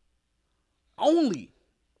 only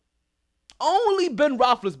Ben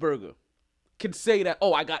Roethlisberger can say that,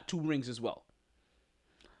 oh, I got 2 rings as well.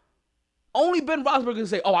 Only Ben Roethlisberger can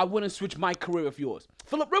say, oh, I wouldn't switch my career with yours.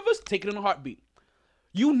 Phillip Rivers, take it in a heartbeat.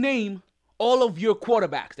 You name all of your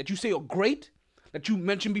quarterbacks that you say are great, that you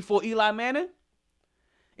mentioned before Eli Manning.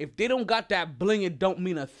 If they don't got that bling, it don't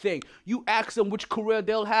mean a thing. You ask them which career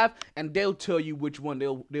they'll have, and they'll tell you which one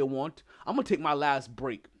they'll want. I'm going to take my last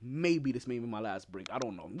break. Maybe this may be my last break. I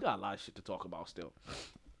don't know. We got a lot of shit to talk about still.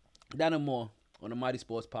 That and more on the MyT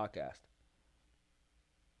Sports Podcast.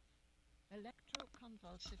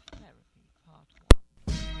 Electroconvulsive therapy, part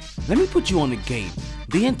 1. Let me put you on the game.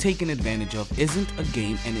 Being taken advantage of isn't a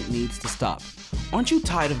game and it needs to stop. Aren't you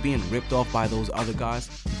tired of being ripped off by those other guys?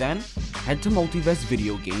 Then head to Multiverse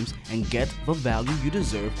Video Games and get the value you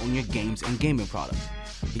deserve on your games and gaming products.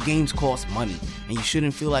 The games cost money and you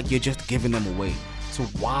shouldn't feel like you're just giving them away. So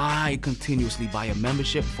why continuously buy a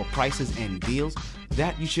membership for prices and deals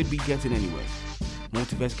that you should be getting anyway?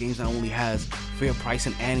 Multiverse Games not only has fair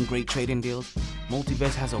pricing and great trading deals,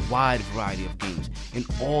 Multiverse has a wide variety of games in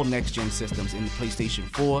all next-gen systems in the PlayStation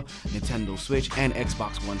 4, Nintendo Switch, and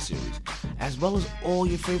Xbox One series, as well as all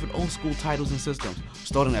your favorite old-school titles and systems,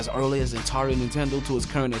 starting as early as Atari and Nintendo to as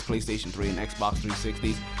current as PlayStation 3 and Xbox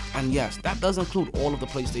 360s. And yes, that does include all of the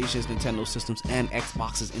PlayStations, Nintendo systems, and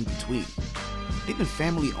Xboxes in between. They've been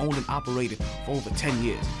family owned and operated for over 10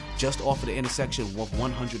 years, just off of the intersection of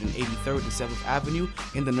 183rd and 7th Avenue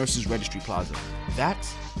in the Nurses Registry Plaza.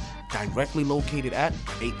 That's directly located at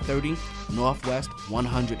 830 Northwest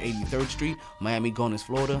 183rd Street, Miami Gardens,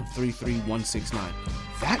 Florida 33169.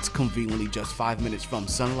 That's conveniently just 5 minutes from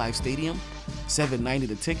Sun Life Stadium, $7.90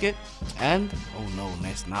 the ticket, and, oh no,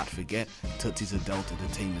 let's not forget Tootsie's Adult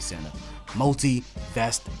Entertainment Center.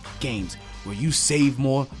 Multi-Vest Games, where you save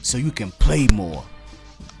more so you can play more.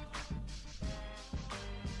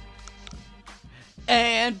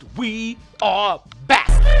 And we are back.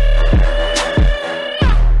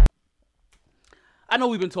 I know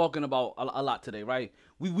we've been talking about a lot today, right?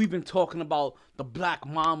 We've been talking about the Black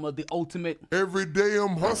Mamba, the ultimate. Every day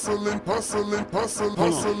I'm hustling.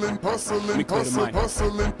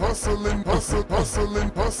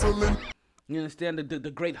 You understand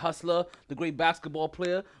the great hustler, the great basketball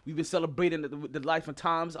player. We've been celebrating the life and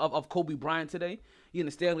times of Kobe Bryant today. You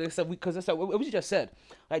understand? Like I said, because that's what we just said.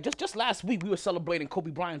 Like just last week we were celebrating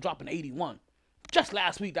Kobe Bryant dropping 81. Just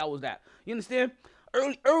last week that was that. You understand?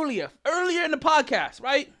 Earlier in the podcast,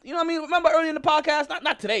 right? You know what I mean? Remember earlier in the podcast?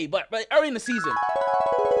 Not today, but early in the season.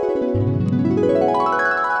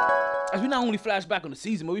 As we not only flash back on the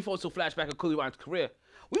season, but we also flash back on Kobe Bryant's career.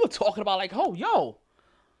 We were talking about like, oh, yo,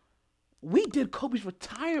 we did Kobe's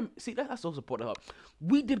retirement. See, that's so supportive.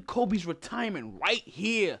 We did Kobe's retirement right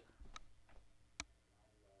here.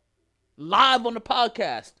 Live on the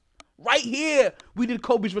podcast. Right here, we did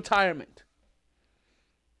Kobe's retirement.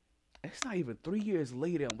 It's not even 3 years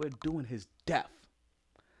later and we're doing his death.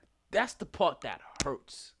 That's the part that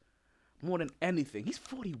hurts more than anything. He's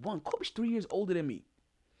 41. Kobe's 3 years older than me.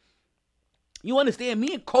 You understand?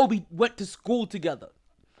 Me and Kobe went to school together.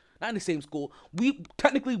 Not in the same school. We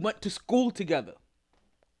technically went to school together.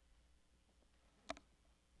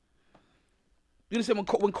 You understand?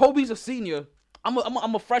 When Kobe's a senior, I'm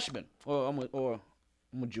a freshman, or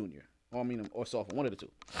I'm a junior, or sophomore, one of the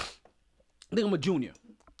two. I think I'm a junior.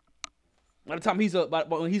 By the time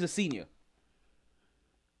when he's a senior.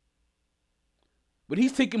 When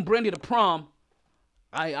he's taking Brandy to prom,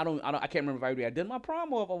 I can't remember if I already did my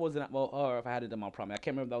prom or if I wasn't, or if I hadn't done my prom. I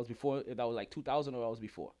can't remember if that was before, if that was like 2000 or that was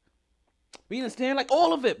before. But you understand? Like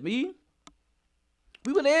all of it, me.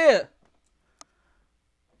 We were there.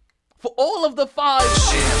 For all of the 5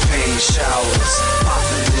 champagne showers,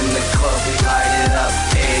 popping in the club, we light it up.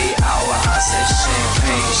 8 hour, I said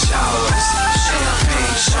champagne showers,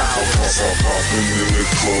 champagne showers. Popping in the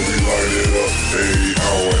club, we light it up.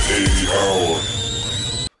 8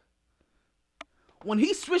 hour. When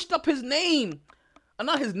he switched up his name,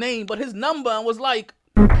 not his name, but his number, and was like,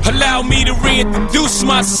 allow me to reintroduce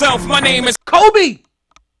myself. My name is Kobe,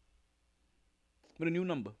 with a new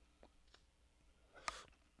number.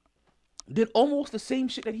 Did almost the same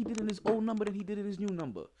shit that he did in his old number that he did in his new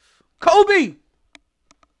number. Kobe!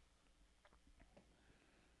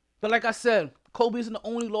 But like I said, Kobe isn't the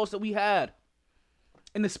only loss that we had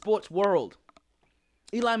in the sports world.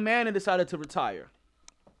 Eli Manning decided to retire.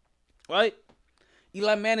 Right?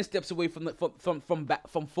 Eli Manning steps away from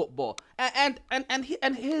football. And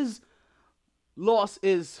his loss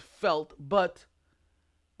is felt, but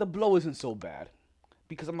the blow isn't so bad.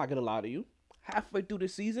 Because I'm not going to lie to you. Halfway through the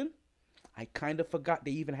season, I kind of forgot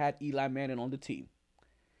they even had Eli Manning on the team.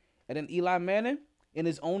 And then Eli Manning, in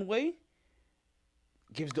his own way,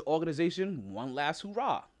 gives the organization one last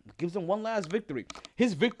hurrah. Gives them one last victory.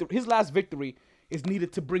 His last victory is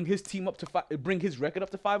needed to bring his team up to bring his record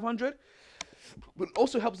up to 500. But it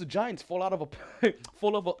also helps the Giants fall out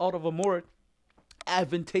of a more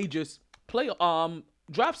advantageous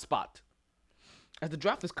draft spot as the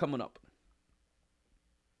draft is coming up.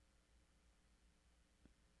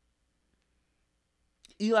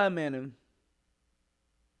 Eli Manning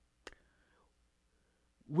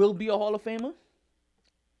will be a Hall of Famer,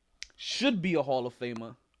 should be a Hall of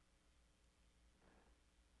Famer.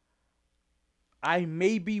 I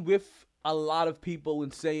may be with a lot of people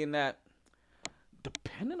in saying that,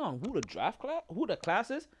 depending on who the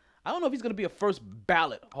class is, I don't know if he's going to be a first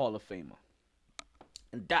ballot Hall of Famer.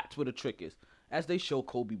 And that's where the trick is, as they show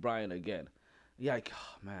Kobe Bryant again. Yeah, like,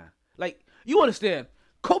 oh, man. Like, you understand,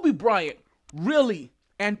 Kobe Bryant really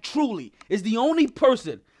and truly is the only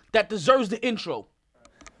person that deserves the intro.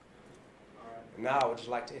 Now I would just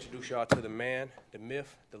like to introduce y'all to the man, the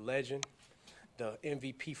myth, the legend, the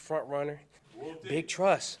MVP frontrunner. Big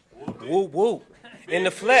trust. Whoop, whoop. In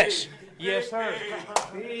the flesh. Yes, sir.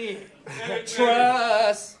 Big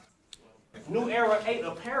trust. New Era 8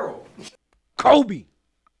 apparel. Kobe.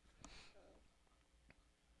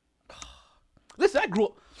 Listen, I grew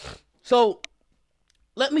up. So,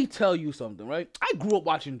 let me tell you something, right? I grew up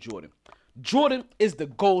watching Jordan. Jordan is the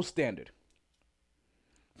gold standard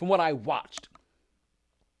from what I watched.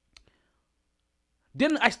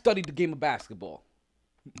 Then I studied the game of basketball.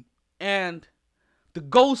 And the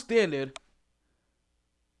gold standard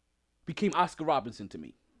became Oscar Robertson to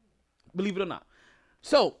me. Believe it or not.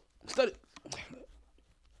 So, study.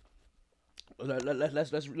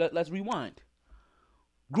 Let's rewind.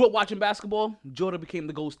 Grew up watching basketball. Jordan became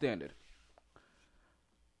the gold standard.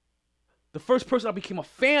 The first person I became a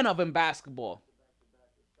fan of in basketball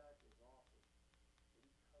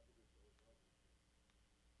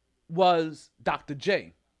was Dr.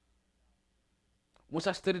 J. Once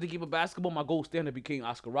I studied the game of basketball, my gold standard became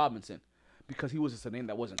Oscar Robinson because he was just a name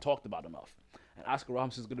that wasn't talked about enough. And Oscar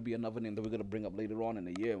Robinson is going to be another name that we're going to bring up later on in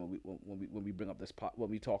the year when we bring up this when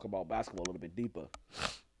we talk about basketball a little bit deeper.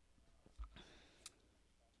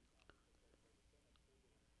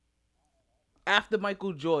 After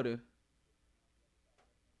Michael Jordan,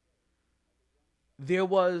 there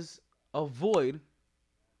was a void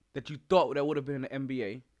that you thought that would have been in the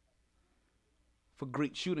NBA for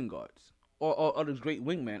great shooting guards or others great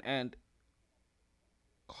wingmen, and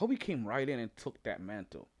Kobe came right in and took that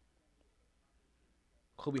mantle.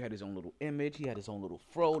 Kobe had his own little image. He had his own little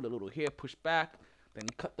fro, the little hair pushed back. Then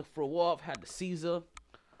he cut the fro off, had the Caesar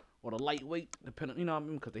or the lightweight, depending, you know what I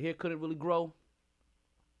mean, because the hair couldn't really grow.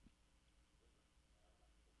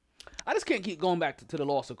 I just can't keep going back to the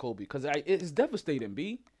loss of Kobe because it's devastating,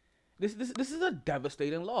 B. This is a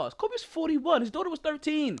devastating loss. Kobe's 41. His daughter was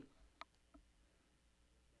 13.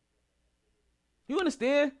 You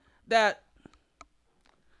understand that?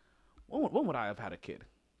 When would I have had a kid?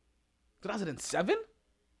 2007?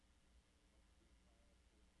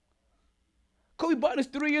 Kobe Bryant is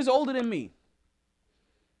 3 years older than me.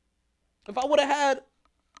 If I would have had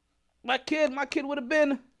my kid would have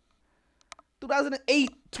been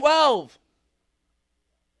 2008, 12.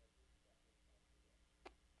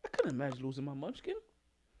 I couldn't imagine losing my munchkin.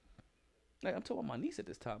 Like, I'm talking about my niece at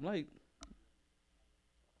this time. Like,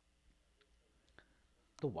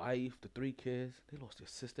 the wife, the 3 kids, they lost their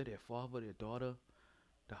sister, their father, their daughter,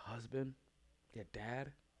 their husband, their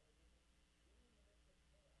dad.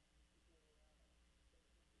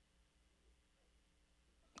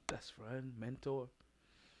 Best friend, mentor,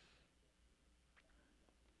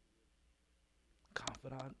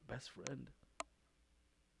 confidant, best friend.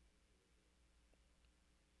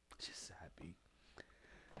 It's just sad, B.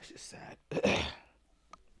 It's just sad.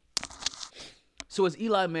 So as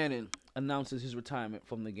Eli Manning announces his retirement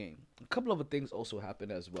from the game, a couple other things also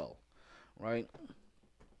happen as well, right?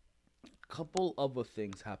 A couple other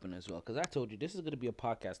things happen as well, because I told you this is going to be a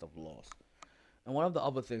podcast of loss. And one of the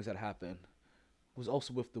other things that happened was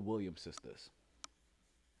also with the Williams sisters.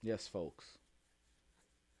 Yes, folks.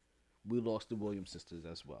 We lost the Williams sisters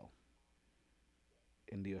as well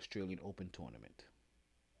in the Australian Open tournament.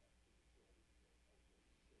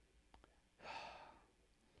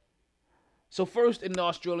 So first in the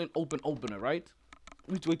Australian Open opener, right?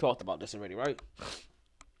 We talked about this already, right?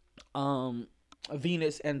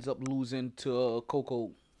 Venus ends up losing to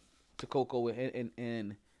Coco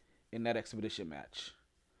in that expedition match.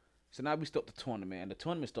 So now we start the tournament, and the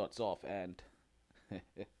tournament starts off, and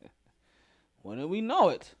when do we know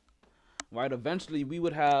it? Right, eventually we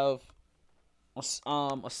would have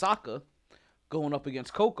Osaka going up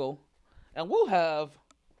against Coco, and we'll have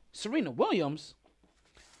Serena Williams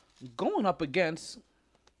going up against,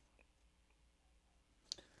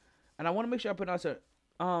 and I want to make sure I pronounce her,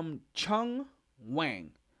 Chung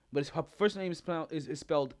Wang, but her first name is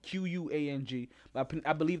spelled Quang, but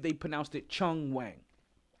I believe they pronounced it Chung Wang.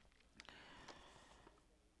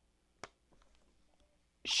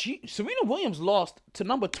 Serena Williams lost to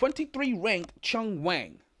number 23 ranked Chung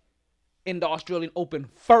Wang in the Australian Open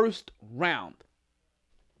first round.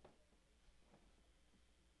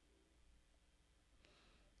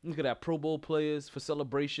 Look at that, Pro Bowl players for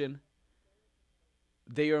celebration.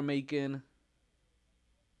 They are making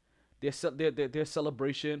their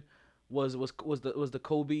celebration was the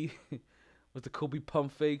Kobe was the Kobe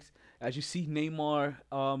pump fakes. As you see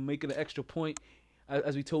Neymar making an extra point,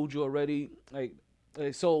 as we told you already,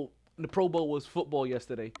 so the Pro Bowl was football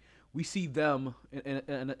yesterday. We see them in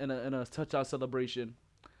a touchdown celebration,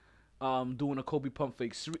 doing a Kobe pump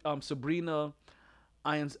fake. Sabrina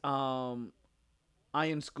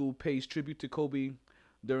Iron School pays tribute to Kobe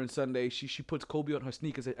during Sunday. She puts Kobe on her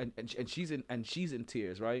sneakers and she's in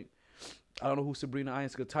tears, right? I don't know who Sabrina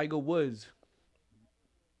Ionescu. Tiger Woods.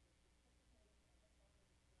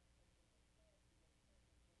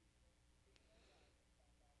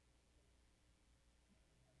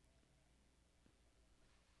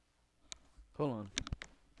 Hold on.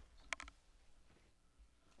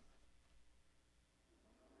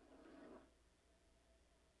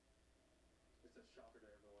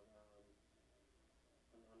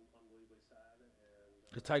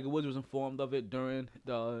 The Tiger Woods was informed of it during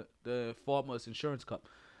the Farmers Insurance Cup.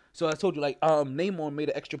 So I told you, like, Neymar made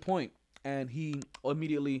an extra point, and he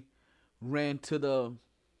immediately ran to the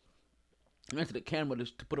camera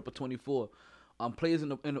to put up a 24. Players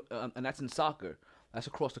and that's in soccer. That's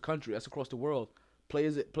across the country. That's across the world.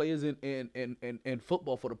 Players in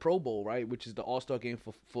football for the Pro Bowl, right, which is the All-Star game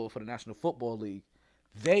for the National Football League.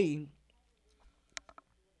 Here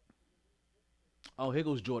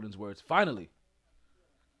goes Jordan's words. Finally.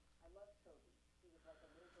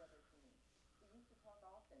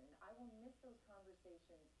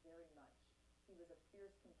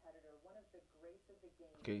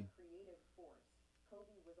 Okay. Creative force.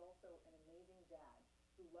 Kobe was also an amazing dad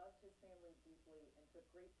who loved his family deeply and took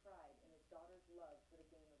great pride in his daughter's love for the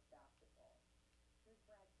game of basketball.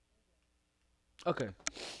 Okay.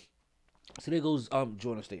 So there goes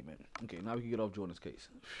Jordan's statement. Okay, now we can get off Jordan's case.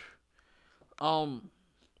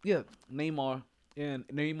 Yeah, Neymar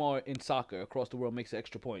in soccer across the world makes an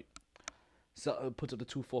extra point. So puts up the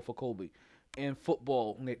 2-4 for Kobe. In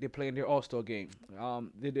football, they're playing their All-Star game.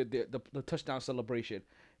 The touchdown celebration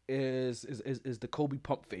is the Kobe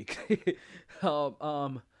pump fake.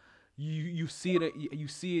 You see it,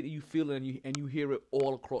 you feel it, and you hear it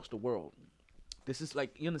all across the world. This is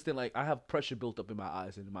like, you understand, like, I have pressure built up in my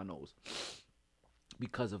eyes and in my nose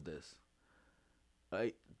because of this.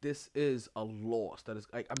 Right? This is a loss. That is,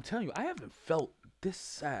 like, I'm telling you, I haven't felt this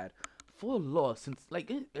sad for a loss since, like,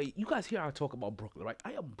 you guys hear I talk about Brooklyn, right?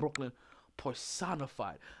 I am Brooklyn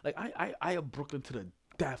personified. Like, I am Brooklyn to the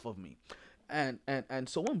death of me. And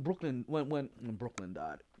so when Brooklyn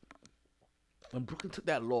died, when Brooklyn took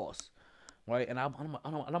that loss, right? And I'm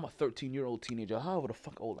a 13-year-old teenager, however the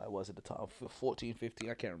fuck old I was at the time, 14, 15,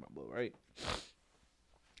 I can't remember, right?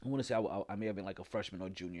 I want to say I may have been like a freshman or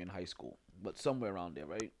junior in high school, but somewhere around there,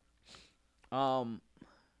 right?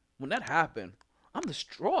 When that happened, I'm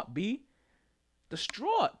distraught, B.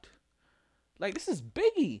 Distraught. Like, this is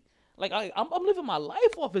Biggie. Like, I'm living my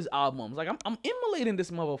life off his albums. Like, I'm emulating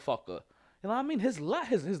this motherfucker. You know what I mean? His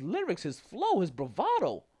lyrics, his flow, his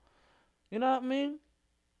bravado. You know what I mean?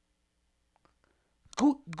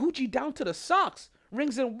 Gucci down to the socks.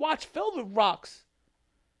 Rings and watch velvet rocks.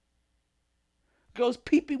 Girls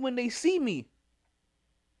peepee when they see me.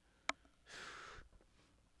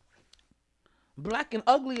 Black and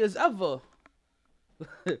ugly as ever.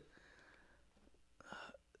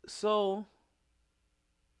 So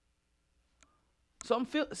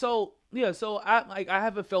I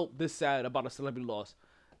haven't felt this sad about a celebrity loss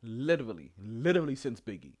literally since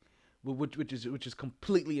Biggie. Which is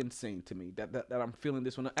completely insane to me that I'm feeling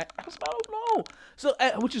this one. I don't know. So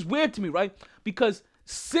which is weird to me, right? Because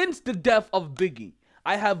since the death of Biggie,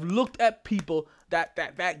 I have looked at people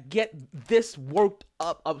that get this worked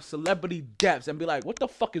up of celebrity deaths and be like, what the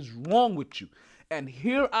fuck is wrong with you? And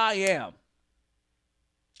here I am,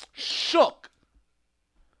 shook,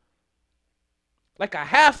 like a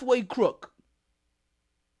halfway crook.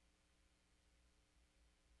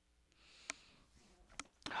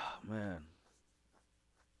 Man,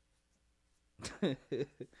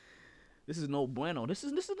 this is no bueno. This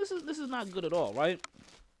is not good at all, right?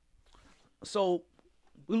 So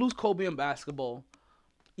we lose Kobe in basketball.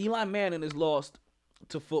 Eli Manning is lost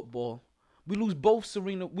to football. We lose both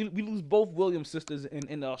Serena. We lose both Williams sisters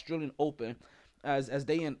in the Australian Open, as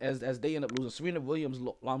they end up losing. Serena Williams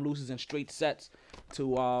loses in straight sets to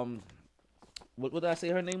what did I say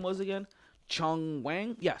her name was again? Chung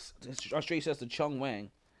Wang. Yes, straight sets to Chung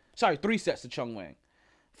Wang. Sorry, 3 sets to Chung Wang.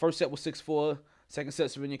 First set was 6-4. Second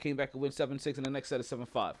set, Serena came back and win 7-6, and the next set is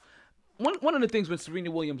 7-5. One of the things when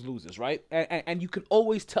Serena Williams loses, right, and you can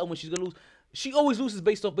always tell when she's gonna lose, she always loses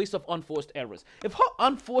based off unforced errors. If her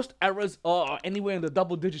unforced errors are anywhere in the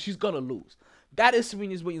double digits, she's gonna lose. That is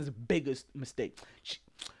Serena Williams' biggest mistake.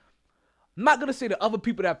 I'm not gonna say that other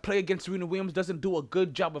people that play against Serena Williams doesn't do a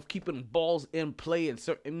good job of keeping balls in play and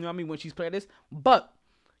certain, you know what I mean, when she's playing this, but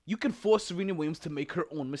you can force Serena Williams to make her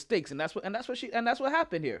own mistakes, and that's what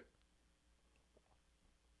happened here.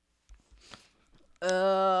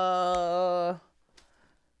 That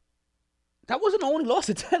wasn't the only loss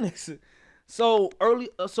in tennis. So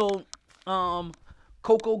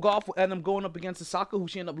Coco Gauff will end up going up against Osaka, who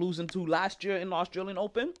she ended up losing to last year in the Australian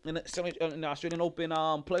Open, in the Australian Open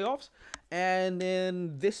playoffs. And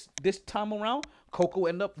then this time around, Coco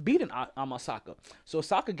ended up beating Osaka. So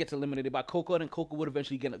Osaka gets eliminated by Coco, and then Coco would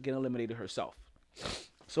eventually get eliminated herself.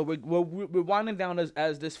 So we're winding down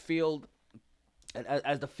as this field,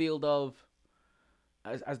 as the field of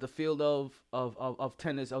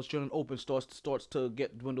tennis, Australian Open starts to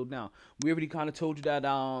get dwindled down. We already kind of told you that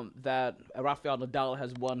that Rafael Nadal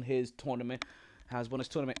has won his tournament,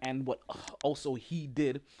 and what also he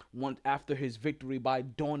did after his victory by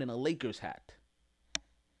donning a Lakers hat.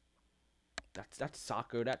 That's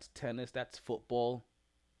soccer, that's tennis, that's football,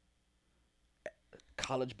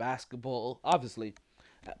 college basketball, obviously,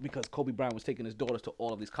 because Kobe Bryant was taking his daughters to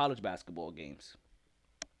all of these college basketball games.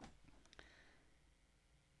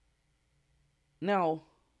 Now,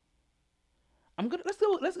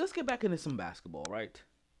 let's get back into some basketball, right?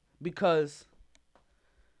 Because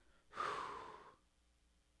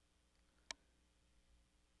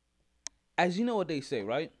as you know what they say,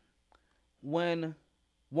 right? When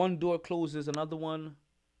one door closes, another one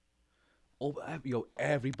open. Yo,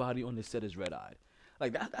 everybody on this set is red-eyed.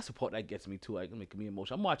 Like that's the part that gets me too. Like, making me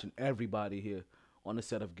emotional. I'm watching everybody here on the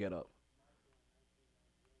set of Get Up.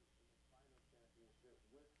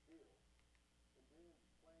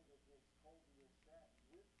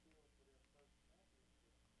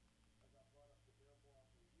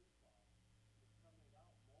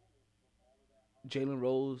 Jalen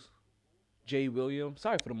Rose, Jay Williams.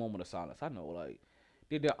 Sorry for the moment of silence. I know, like,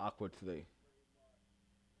 they're awkward today.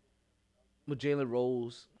 But Jalen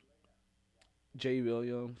Rose, Jay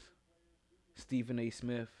Williams, Stephen A.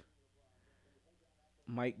 Smith,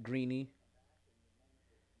 Mike Greeny.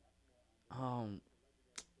 I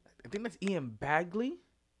think that's Ian Bagley.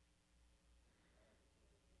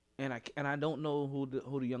 And I don't know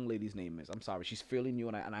who the young lady's name is. I'm sorry, she's fairly new,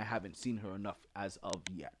 and I haven't seen her enough as of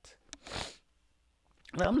yet.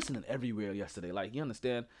 Like, I'm listening everywhere yesterday. Like, you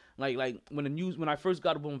understand? Like when I first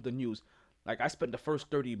got on with the news, like, I spent the first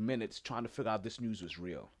 30 minutes trying to figure out if this news was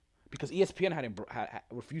real, because ESPN had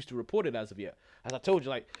refused to report it as of yet. As I told you,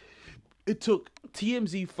 like, it took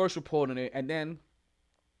TMZ first reporting it, and then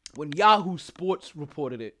when Yahoo Sports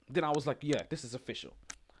reported it, then I was like, yeah, this is official.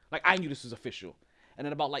 Like, I knew this was official. And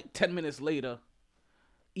then about like 10 minutes later,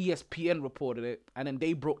 ESPN reported it, and then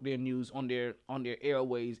they broke their news on their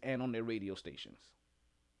airways and on their radio stations.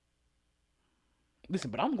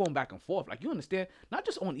 Listen, but I'm going back and forth. Like, you understand? Not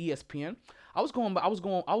just on ESPN. I was going back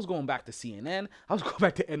to CNN. I was going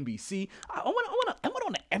back to NBC. I went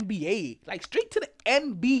on the NBA, like straight to the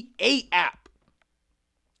NBA app,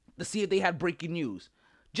 to see if they had breaking news,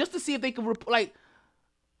 just to see if they could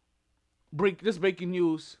breaking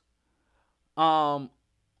news.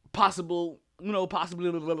 Possibly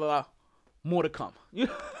blah, blah, blah, more to come. You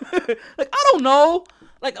know? Like, I don't know.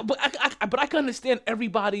 Like, but I can understand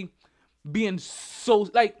everybody being so,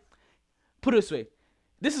 like, put it this way.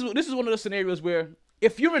 This is one of the scenarios where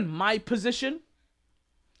if you're in my position,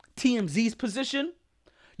 TMZ's position,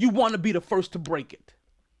 you want to be the first to break it.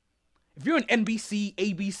 If you're in NBC,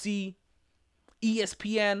 ABC,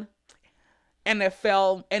 ESPN,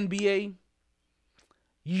 NFL, NBA,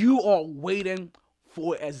 you are waiting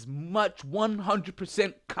for as much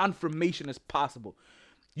 100% confirmation as possible.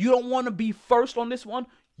 You don't want to be first on this one.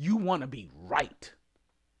 You want to be right.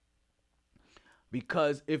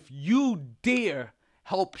 Because if you dare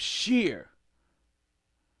help share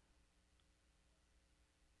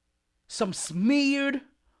some smeared,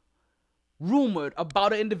 rumored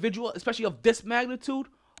about an individual, especially of this magnitude,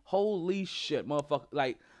 holy shit, motherfucker!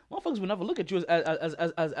 Like, motherfuckers will never look at you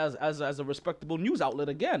as a respectable news outlet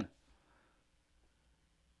again.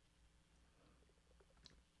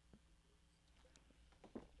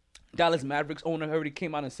 Dallas Mavericks owner already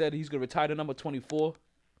came out and said he's gonna retire to number 24.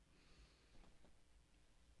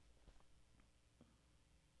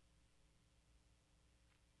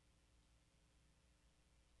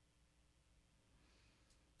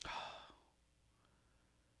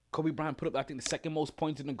 Kobe Bryant put up, I think, the second most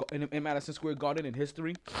points in Madison Square Garden in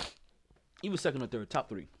history. He was second or third, top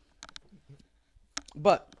three.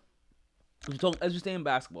 But as we stay in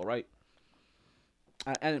basketball, right?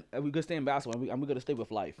 And we're gonna stay in basketball, and we're gonna stay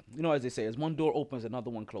with life. You know, as they say, as one door opens, another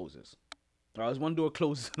one closes. Or as one door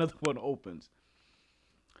closes, another one opens.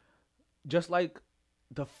 Just like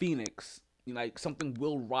the Phoenix, you know, like, something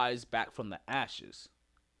will rise back from the ashes.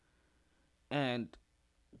 And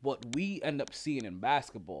what we end up seeing in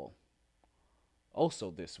basketball also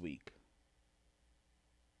this week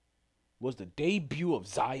was the debut of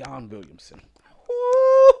Zion Williamson.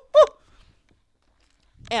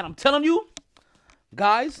 And I'm telling you,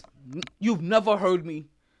 Guys, you've never heard me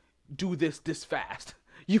do this fast.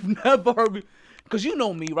 You've never heard me, because you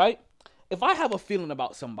know me, right? If I have a feeling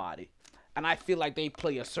about somebody and I feel like they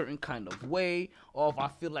play a certain kind of way, or if I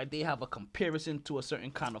feel like they have a comparison to a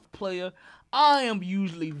certain kind of player, I am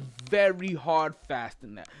usually very hard fast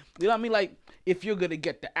in that. You know what I mean? Like, if you're going to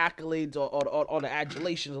get the accolades or the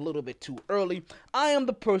adulations a little bit too early, I am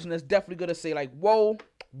the person that's definitely going to say, like, whoa,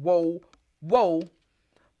 whoa, whoa,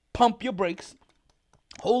 pump your brakes,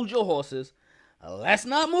 hold your horses, let's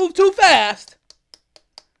not move too fast.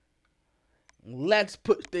 Let's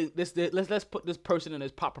put let's put this person in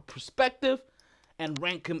his proper perspective and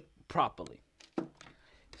rank him properly.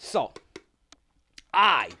 So,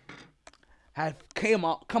 I have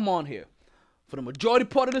come on here for the majority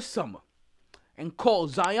part of the summer and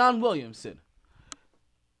called Zion Williamson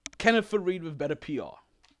Kenneth Fareed with better PR.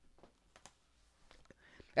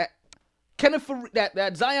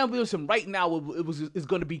 That Zion Williamson right now is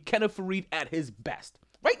going to be Kenneth Fareed at his best.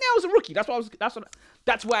 Right now as a rookie, that's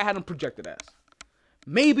why I had him projected as.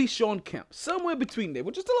 Maybe Sean Kemp, somewhere between there,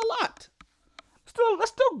 which is still a lot.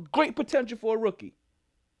 That's still great potential for a rookie.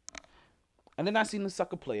 And then I seen the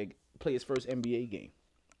sucker play his first NBA game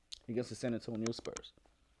against the San Antonio Spurs.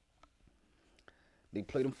 They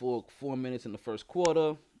played him for 4 minutes in the first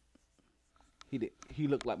quarter. He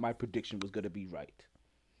looked like my prediction was going to be right.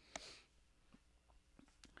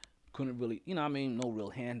 Couldn't really, no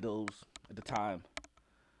real handles at the time.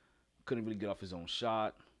 Couldn't really get off his own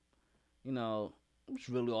shot. It was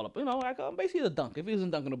really all up. Like basically a dunk. If he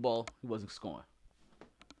wasn't dunking the ball, he wasn't scoring.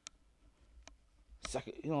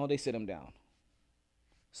 Second, they sit him down.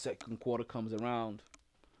 Second quarter comes around.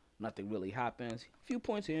 Nothing really happens. A few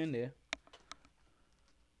points here and there.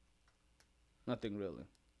 Nothing really.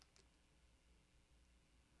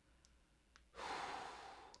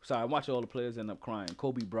 So I watch all the players end up crying.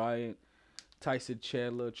 Kobe Bryant, Tyson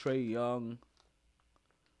Chandler, Trae Young,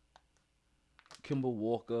 Kemba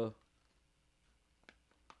Walker,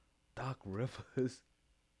 Doc Rivers,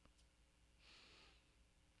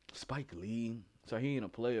 Spike Lee. So he ain't a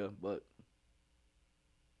player, but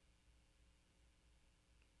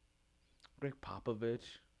Greg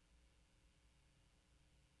Popovich.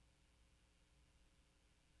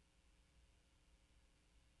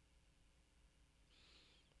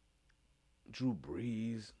 Drew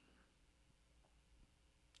Brees.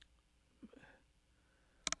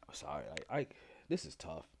 Sorry, this is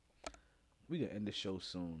tough. We gonna end the show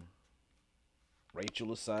soon.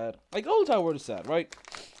 Rachel is sad. Like, all the time we're sad, right?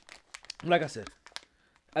 Like I said,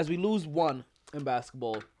 as we lose one in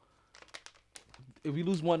basketball, if we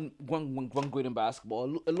lose one grade in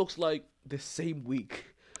basketball, it looks like the same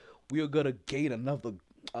week we are gonna gain another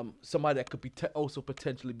somebody that could be also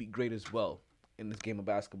potentially be great as well in this game of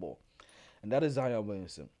basketball, and that is Zion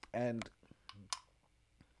Williamson. And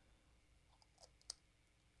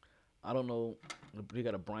I don't know, they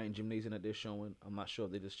got a Bryant Gymnasium that they're showing. I'm not sure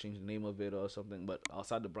if they just changed the name of it or something, but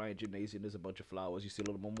outside the Bryant Gymnasium, there's a bunch of flowers. You see a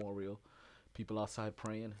little memorial, people outside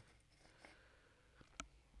praying.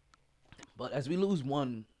 But as we lose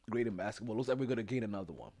one grade in basketball, it looks like we're going to gain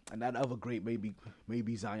another one. And that other grade may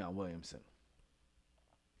be Zion Williamson.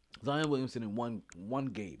 Zion Williamson in one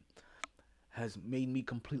game has made me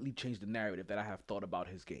completely change the narrative that I have thought about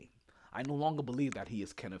his game. I no longer believe that he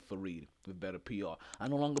is Kenneth Fareed with better PR. I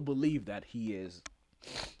no longer believe that he is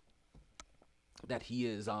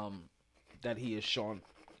Sean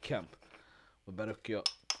Kemp with better PR.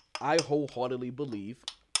 I wholeheartedly believe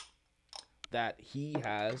that he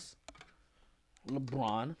has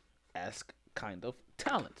LeBron-esque kind of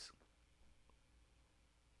talents.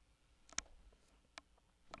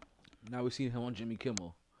 Now we're seeing him on Jimmy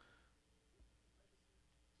Kimmel.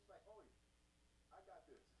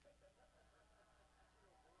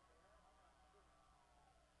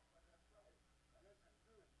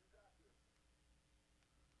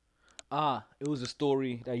 It was a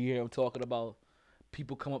story that you hear him talking about.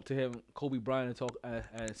 People come up to him, Kobe Bryant, and talk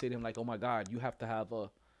and say to him like, "Oh my God, you have to have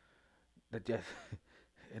that."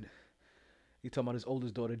 And he talking about his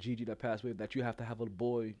oldest daughter Gigi that passed away. That you have to have a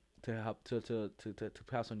boy to help to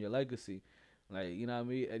pass on your legacy, like, you know what I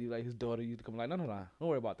mean. And his daughter used to come like, "No, don't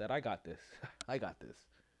worry about that. I got this. I got this."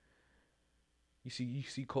 You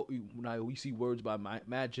see words by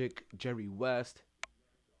Magic, Jerry West.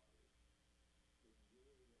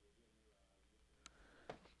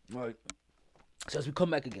 Right. So as we come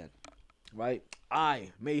back again, right?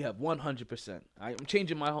 I may have 100%. I'm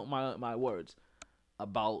changing my words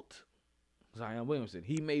about Zion Williamson.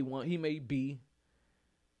 He may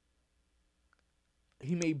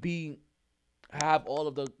have all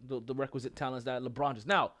of the requisite talents that LeBron does.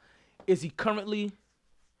 Now, is he currently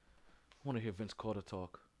want to hear Vince Carter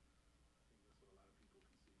talk.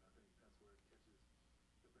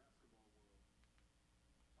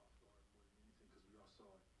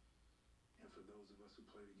 And for those of us who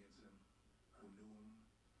played against him, who knew him,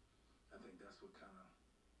 I think that's what kind of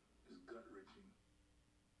is gut-wrenching.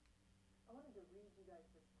 I wanted to read you guys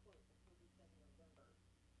this quote that Kobe said in November.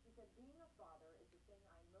 He said, "Being a father is the thing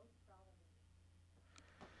I'm most proud of."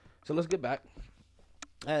 So let's get back.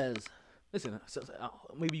 Listen,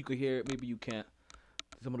 maybe you could hear, maybe you can't.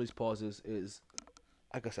 Some of these pauses is,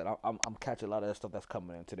 like I said, I'm catching a lot of that stuff that's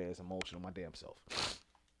coming in today. It's emotional, my damn self.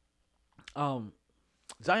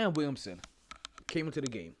 Zion Williamson came into the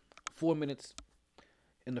game 4 minutes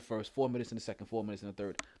in the first, 4 minutes in the second, 4 minutes in the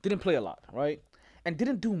third. Didn't play a lot, right? And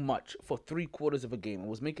didn't do much for 3/4 of a game. It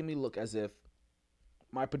was making me look as if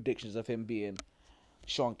my predictions of him being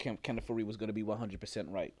Sean Kenneth Faried was going to be 100%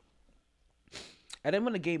 right. And then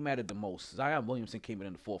when the game mattered the most, Zion Williamson came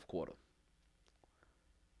in the fourth quarter.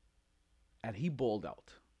 And he balled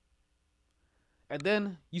out. And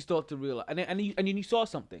then you start to realize, and then you saw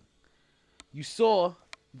something. You saw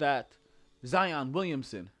that Zion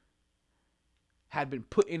Williamson had been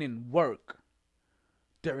putting in work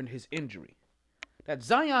during his injury. That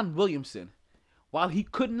Zion Williamson, while he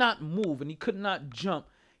could not move and he could not jump,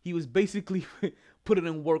 he was basically putting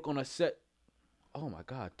in work on a set. Oh my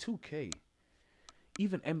God, 2K.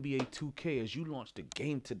 Even NBA 2K, as you launched the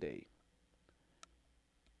game today,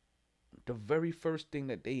 the very first thing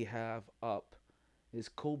that they have up is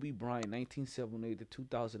Kobe Bryant, 1978 to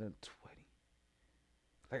 2020.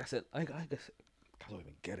 Like I said, I don't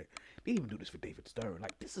even get it. They didn't even do this for David Stern.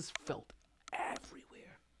 Like, this is felt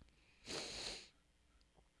everywhere.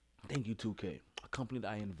 Thank you, 2K, a company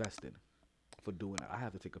that I invest in, for doing it. I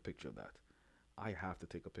have to take a picture of that.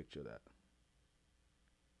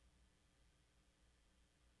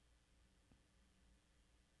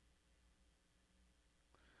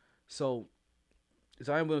 So,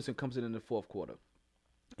 Zion Williamson comes in the fourth quarter.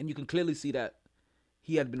 And you can clearly see that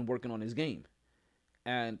he had been working on his game.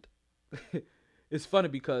 And it's funny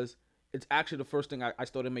because it's actually the first thing I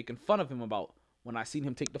started making fun of him about when I seen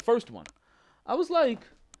him take the first one. I was like,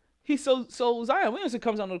 so Zion Williamson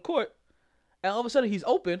comes onto the court, and all of a sudden he's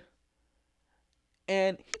open,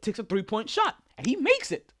 and he takes a 3-point shot, and he makes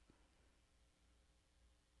it.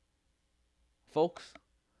 Folks,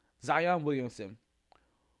 Zion Williamson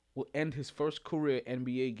will end his first career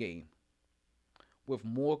NBA game with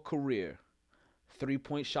more career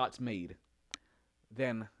 3-point shots made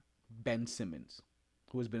than Ben Simmons,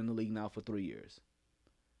 who has been in the league now for 3 years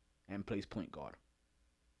and plays point guard.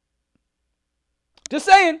 Just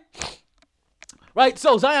saying. Right,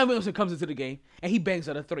 so Zion Williamson comes into the game and he bangs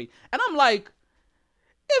out a 3. And I'm like,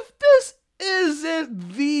 if this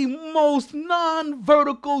isn't the most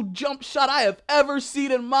non-vertical jump shot I have ever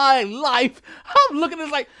seen in my life, I'm looking at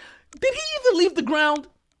this like, did he even leave the ground?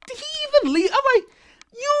 Did he even leave? I'm like,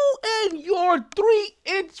 you and your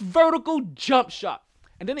 3-inch vertical jump shot.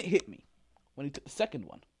 And then it hit me when he took the second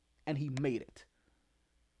one and he made it.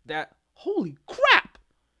 That, holy crap.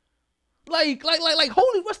 Like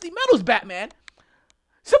holy rusty metals, Batman.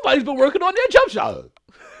 Somebody's been working on their jump shot.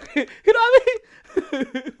 You know what I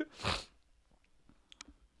mean?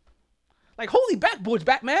 Like, holy backboards,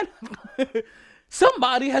 Batman.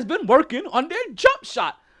 Somebody has been working on their jump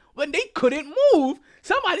shot. When they couldn't move,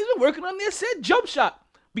 somebody's been working on their said jump shot.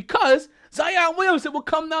 Because Zion Williamson will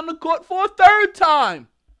come down the court for a third time.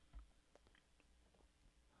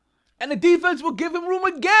 And the defense will give him room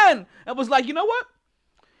again. And was like, you know what?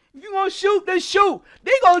 If you're going to shoot, then shoot.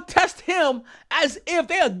 They going to test him as if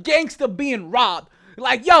they're a gangster being robbed.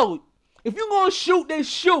 Like, yo, if you're going to shoot, then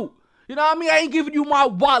shoot. You know what I mean? I ain't giving you my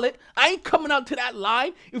wallet. I ain't coming out to that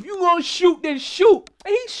line. If you're going to shoot, then shoot.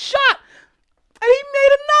 And he shot. And he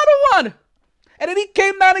made another one. And then he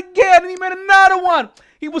came down again and he made another one.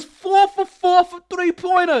 He was 4 for 4 for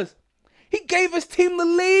 3-pointers. He gave his team the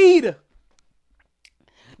lead.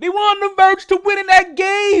 They were on the verge to winning that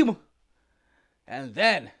game. And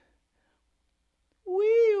then,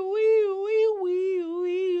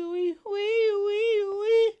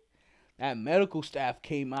 that medical staff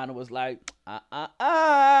came out and was like,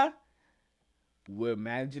 we're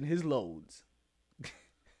managing his loads.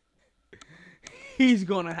 He's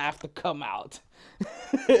going to have to come out.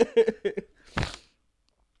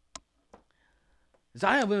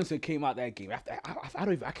 Zion Williamson came out that game. After, I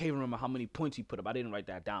can't even remember how many points he put up. I didn't write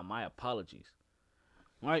that down. My apologies.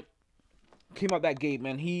 All right? Came out that game,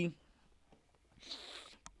 man. He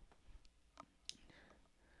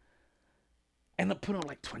ended up putting on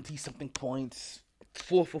like 20-something points.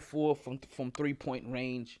 4 for 4 from 3-point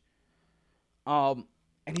range. And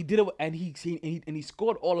And he did it, and he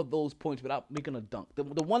scored all of those points without making a dunk.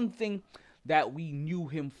 The one thing that we knew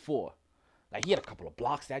him for, like, he had a couple of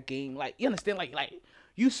blocks that game. Like, you understand, like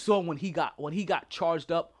you saw when he got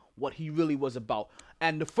charged up what he really was about.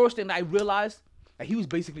 And the first thing that I realized, that he was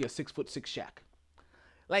basically a 6'6" Shaq.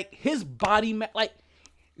 Like, his body, like,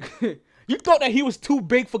 you thought that he was too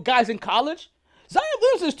big for guys in college? Zion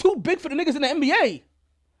Williamson is too big for the niggas in the NBA.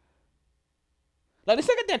 Like, let's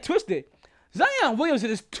not get that twisted. Zion Williamson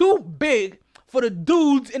is too big for the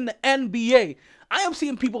dudes in the NBA. I am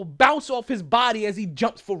seeing people bounce off his body as he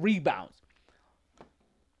jumps for rebounds.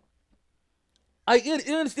 You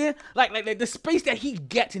understand? Like the space that he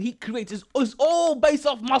gets and he creates is all based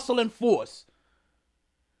off muscle and force.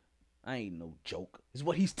 I ain't no joke. It's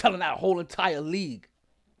what he's telling that whole entire league.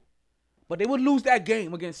 But they would lose that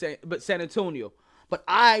game against San Antonio. But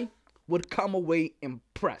I would come away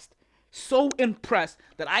impressed. So impressed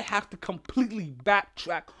that I have to completely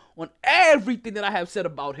backtrack on everything that I have said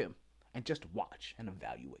about him and just watch and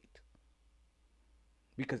evaluate.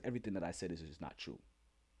 Because everything that I said is just not true.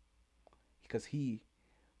 Because he,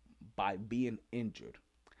 by being injured,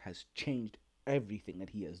 has changed everything that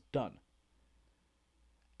he has done.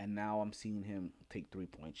 And now I'm seeing him take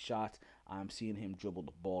 3-point shots. I'm seeing him dribble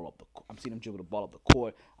the ball up the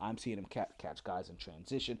court. I'm seeing him catch guys in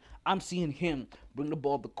transition. I'm seeing him bring the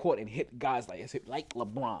ball up the court and hit guys like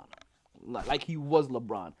LeBron, like he was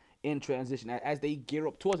LeBron in transition as they gear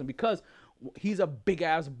up towards him, because he's a big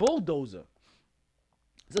ass bulldozer.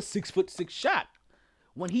 He's a 6'6" shot.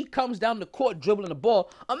 When he comes down the court dribbling the ball,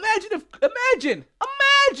 imagine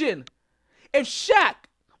if Shaq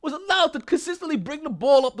was allowed to consistently bring the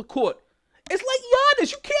ball up the court. It's like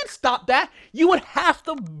Giannis. You can't stop that. You would have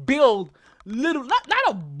to build not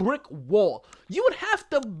a brick wall. You would have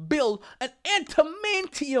to build an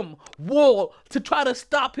adamantium wall to try to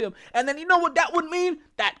stop him. And then you know what that would mean?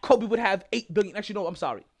 That Kobe would have 8 billion. Actually, no, I'm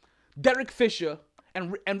sorry. Derek Fisher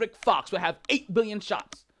and Rick Fox would have 8 billion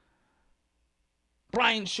shots.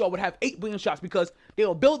 Brian Shaw would have 8 billion shots, because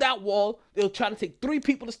they'll build that wall. They'll try to take 3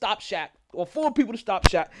 people to stop Shaq, or 4 people to stop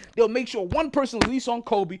Shaq. They'll make sure one person release on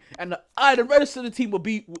Kobe, and the rest of the team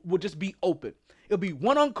will just be open. It'll be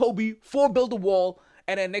 1 on Kobe, 4 build a wall,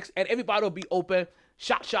 and then everybody will be open.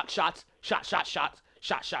 Shots.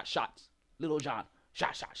 Little John,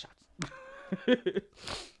 shots.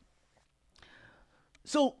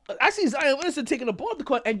 So I see Zion Williamson taking the ball at the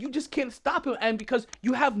court, and you just can't stop him, and because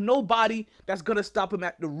you have nobody that's gonna stop him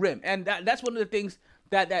at the rim, and that's one of the things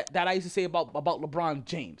that I used to say about LeBron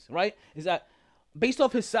James, right? Is that based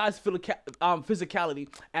off his size, physicality,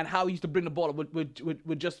 and how he used to bring the ball up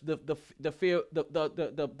with just the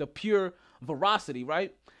pure veracity,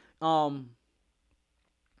 right?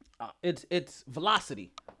 It's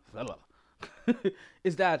velocity.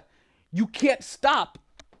 Is that you can't stop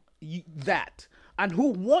that. And who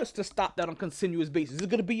wants to stop that on a continuous basis? It's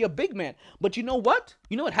going to be a big man. But you know what?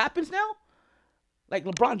 You know what happens now? Like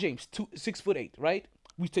LeBron James, 6'8", right?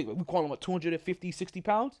 We call him 250, 60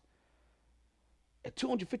 pounds. At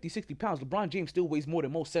 250, 60 pounds, LeBron James still weighs more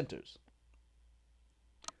than most centers.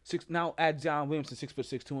 Now add Zion Williamson,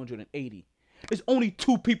 6'6", 280. There's only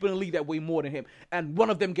 2 people in the league that weigh more than him, and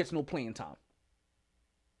one of them gets no playing time.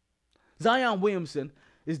 Zion Williamson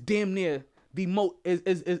is damn near the most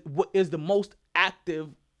is the most active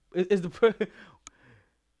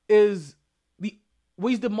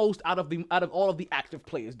weighs the most out of all of the active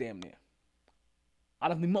players, damn near.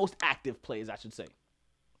 Out of the most active players, I should say.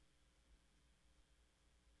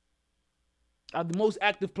 Out of the most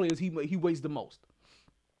active players, he weighs the most.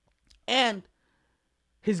 And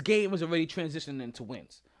his game is already transitioning into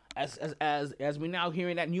wins. As we're now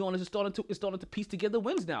hearing that New Orleans is starting to piece together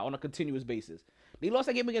wins now on a continuous basis. They lost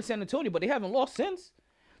that game against San Antonio, but they haven't lost since.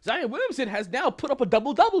 Zion Williamson has now put up a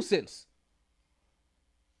double-double since.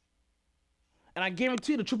 And I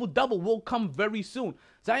guarantee the triple-double will come very soon.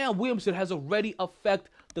 Zion Williamson has already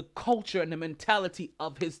affected the culture and the mentality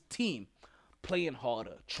of his team. Playing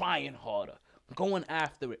harder, trying harder, going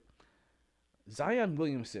after it. Zion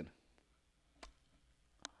Williamson,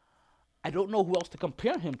 I don't know who else to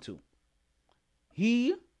compare him to.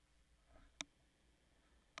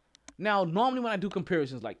 Now, normally when I do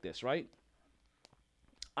comparisons like this, right?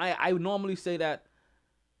 I would normally say that,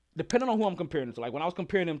 depending on who I'm comparing him to, like when I was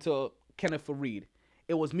comparing him to Kenneth Faried,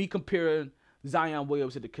 it was me comparing Zion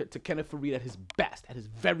Williamson to Kenneth Faried at his best, at his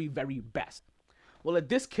very, very best. Well, in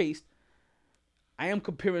this case, I am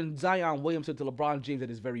comparing Zion Williamson to LeBron James at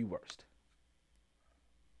his very worst,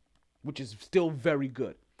 which is still very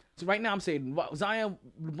good. So right now I'm saying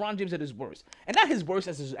LeBron James at his worst, and not his worst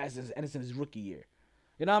as in his rookie year.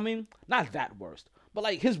 You know what I mean? Not that worst, but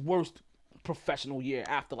like his worst professional year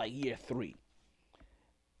after like year 3.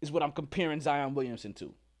 Is what I'm comparing Zion Williamson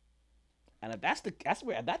to. And if that's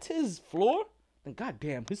his floor, then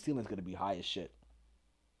goddamn, his ceiling's gonna be high as shit.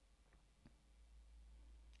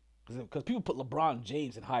 Because people put LeBron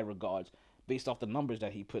James in high regards based off the numbers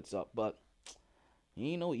that he puts up, but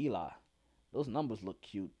he ain't no Eli. Those numbers look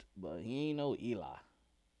cute, but he ain't no Eli.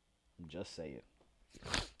 I'm just saying.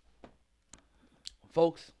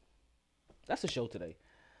 Folks, that's the show today.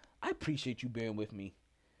 I appreciate you bearing with me.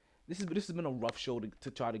 This has been a rough show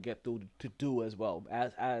to try to get through to do as well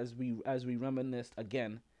as we reminisce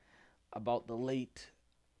again about the late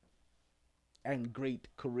and great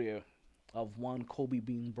career of one Kobe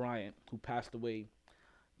Bean Bryant, who passed away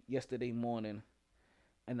yesterday morning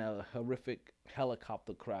in a horrific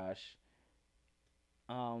helicopter crash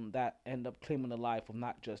that ended up claiming the life of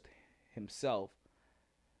not just himself,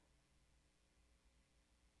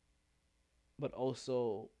 but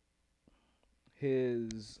also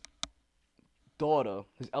his daughter,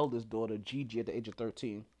 his eldest daughter, Gigi, at the age of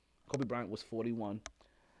 13. Kobe Bryant was 41.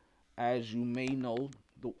 As you may know,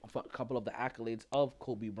 a couple of the accolades of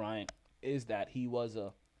Kobe Bryant is that he was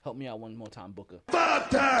a, help me out one more time, Booker.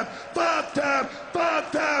 Five-time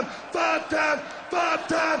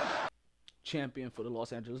champion for the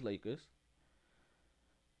Los Angeles Lakers.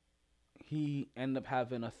 He ended up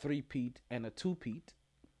having a 3-peat and a 2-peat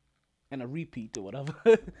and a repeat or whatever.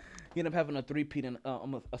 He ended up having a 3-peat and a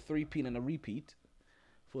 3-peat and a repeat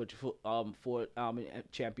for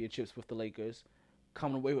championships with the Lakers,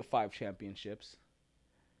 coming away with 5 championships.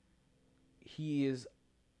 He is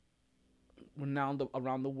renowned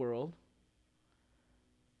around the world.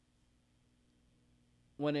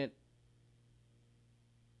 When it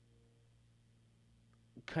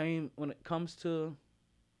comes to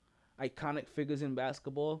iconic figures in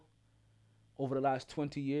basketball, over the last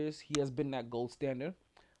 20 years, he has been that gold standard.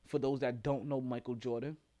 For those that don't know Michael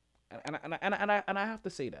Jordan, and I have to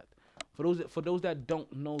say that for those that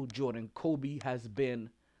don't know Jordan, Kobe has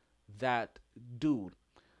been that dude.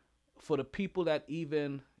 For the people that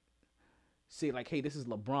even say like, hey, this is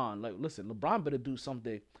LeBron. Like, listen, LeBron better do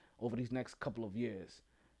something over these next couple of years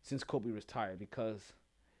since Kobe retired, because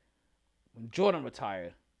when Jordan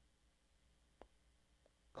retired,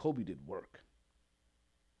 Kobe did work.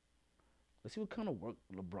 Let's see what kind of work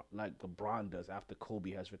LeBron does after Kobe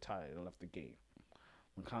has retired and left the game.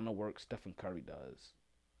 What kind of work Stephen Curry does,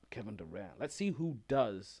 Kevin Durant. Let's see who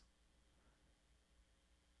does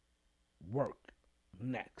work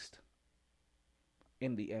next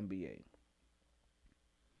in the NBA.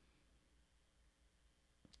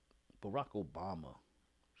 Barack Obama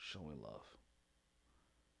showing love.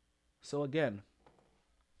 So again,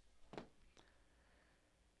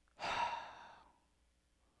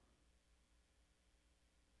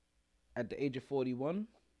 at the age of 41,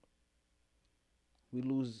 we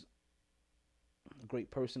lose a great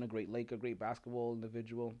person, a great Laker, a great basketball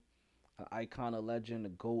individual, an icon, a legend, a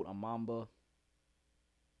GOAT, a Mamba,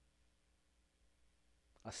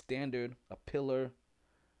 a standard, a pillar,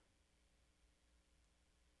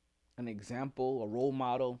 an example, a role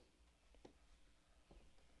model.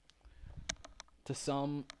 To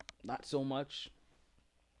some, not so much.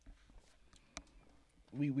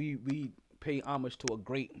 We pay homage to a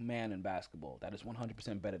great man in basketball that is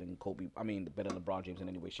 100% better than Kobe. I mean, better than LeBron James in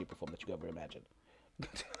any way, shape, or form that you could ever imagine.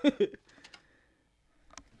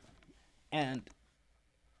 And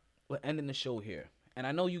we're ending the show here. And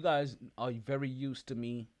I know you guys are very used to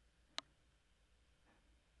me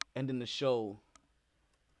ending the show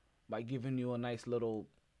by giving you a nice little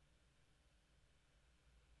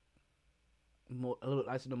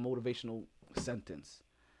motivational sentence,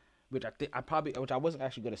 which I wasn't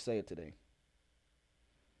actually going to say it today.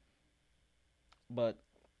 But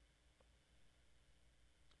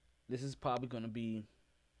this is probably going to be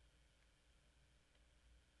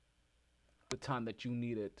the time that you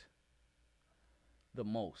need it the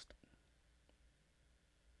most.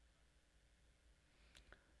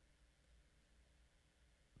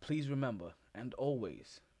 Please remember, and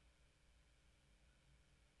always,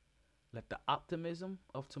 let the optimism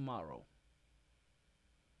of tomorrow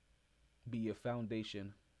be your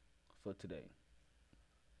foundation for today.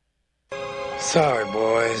 Sorry,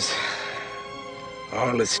 boys.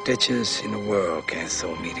 All the stitches in the world can't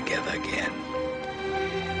sew me together again.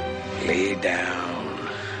 Lay down,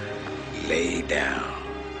 lay down.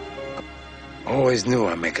 Always knew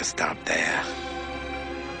I'd make a stop there.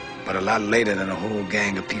 But a lot later than a whole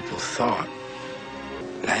gang of people thought.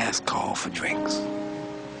 Last call for drinks.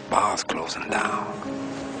 Bars closing down.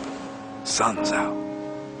 Sun's out.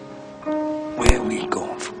 Where we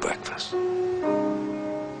going for breakfast?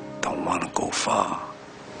 Don't want to go far.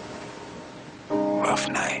 rough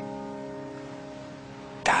night.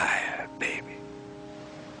 Tired, baby.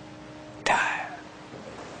 Tired.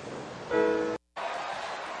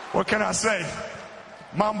 What can I say?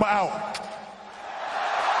 Mamba out.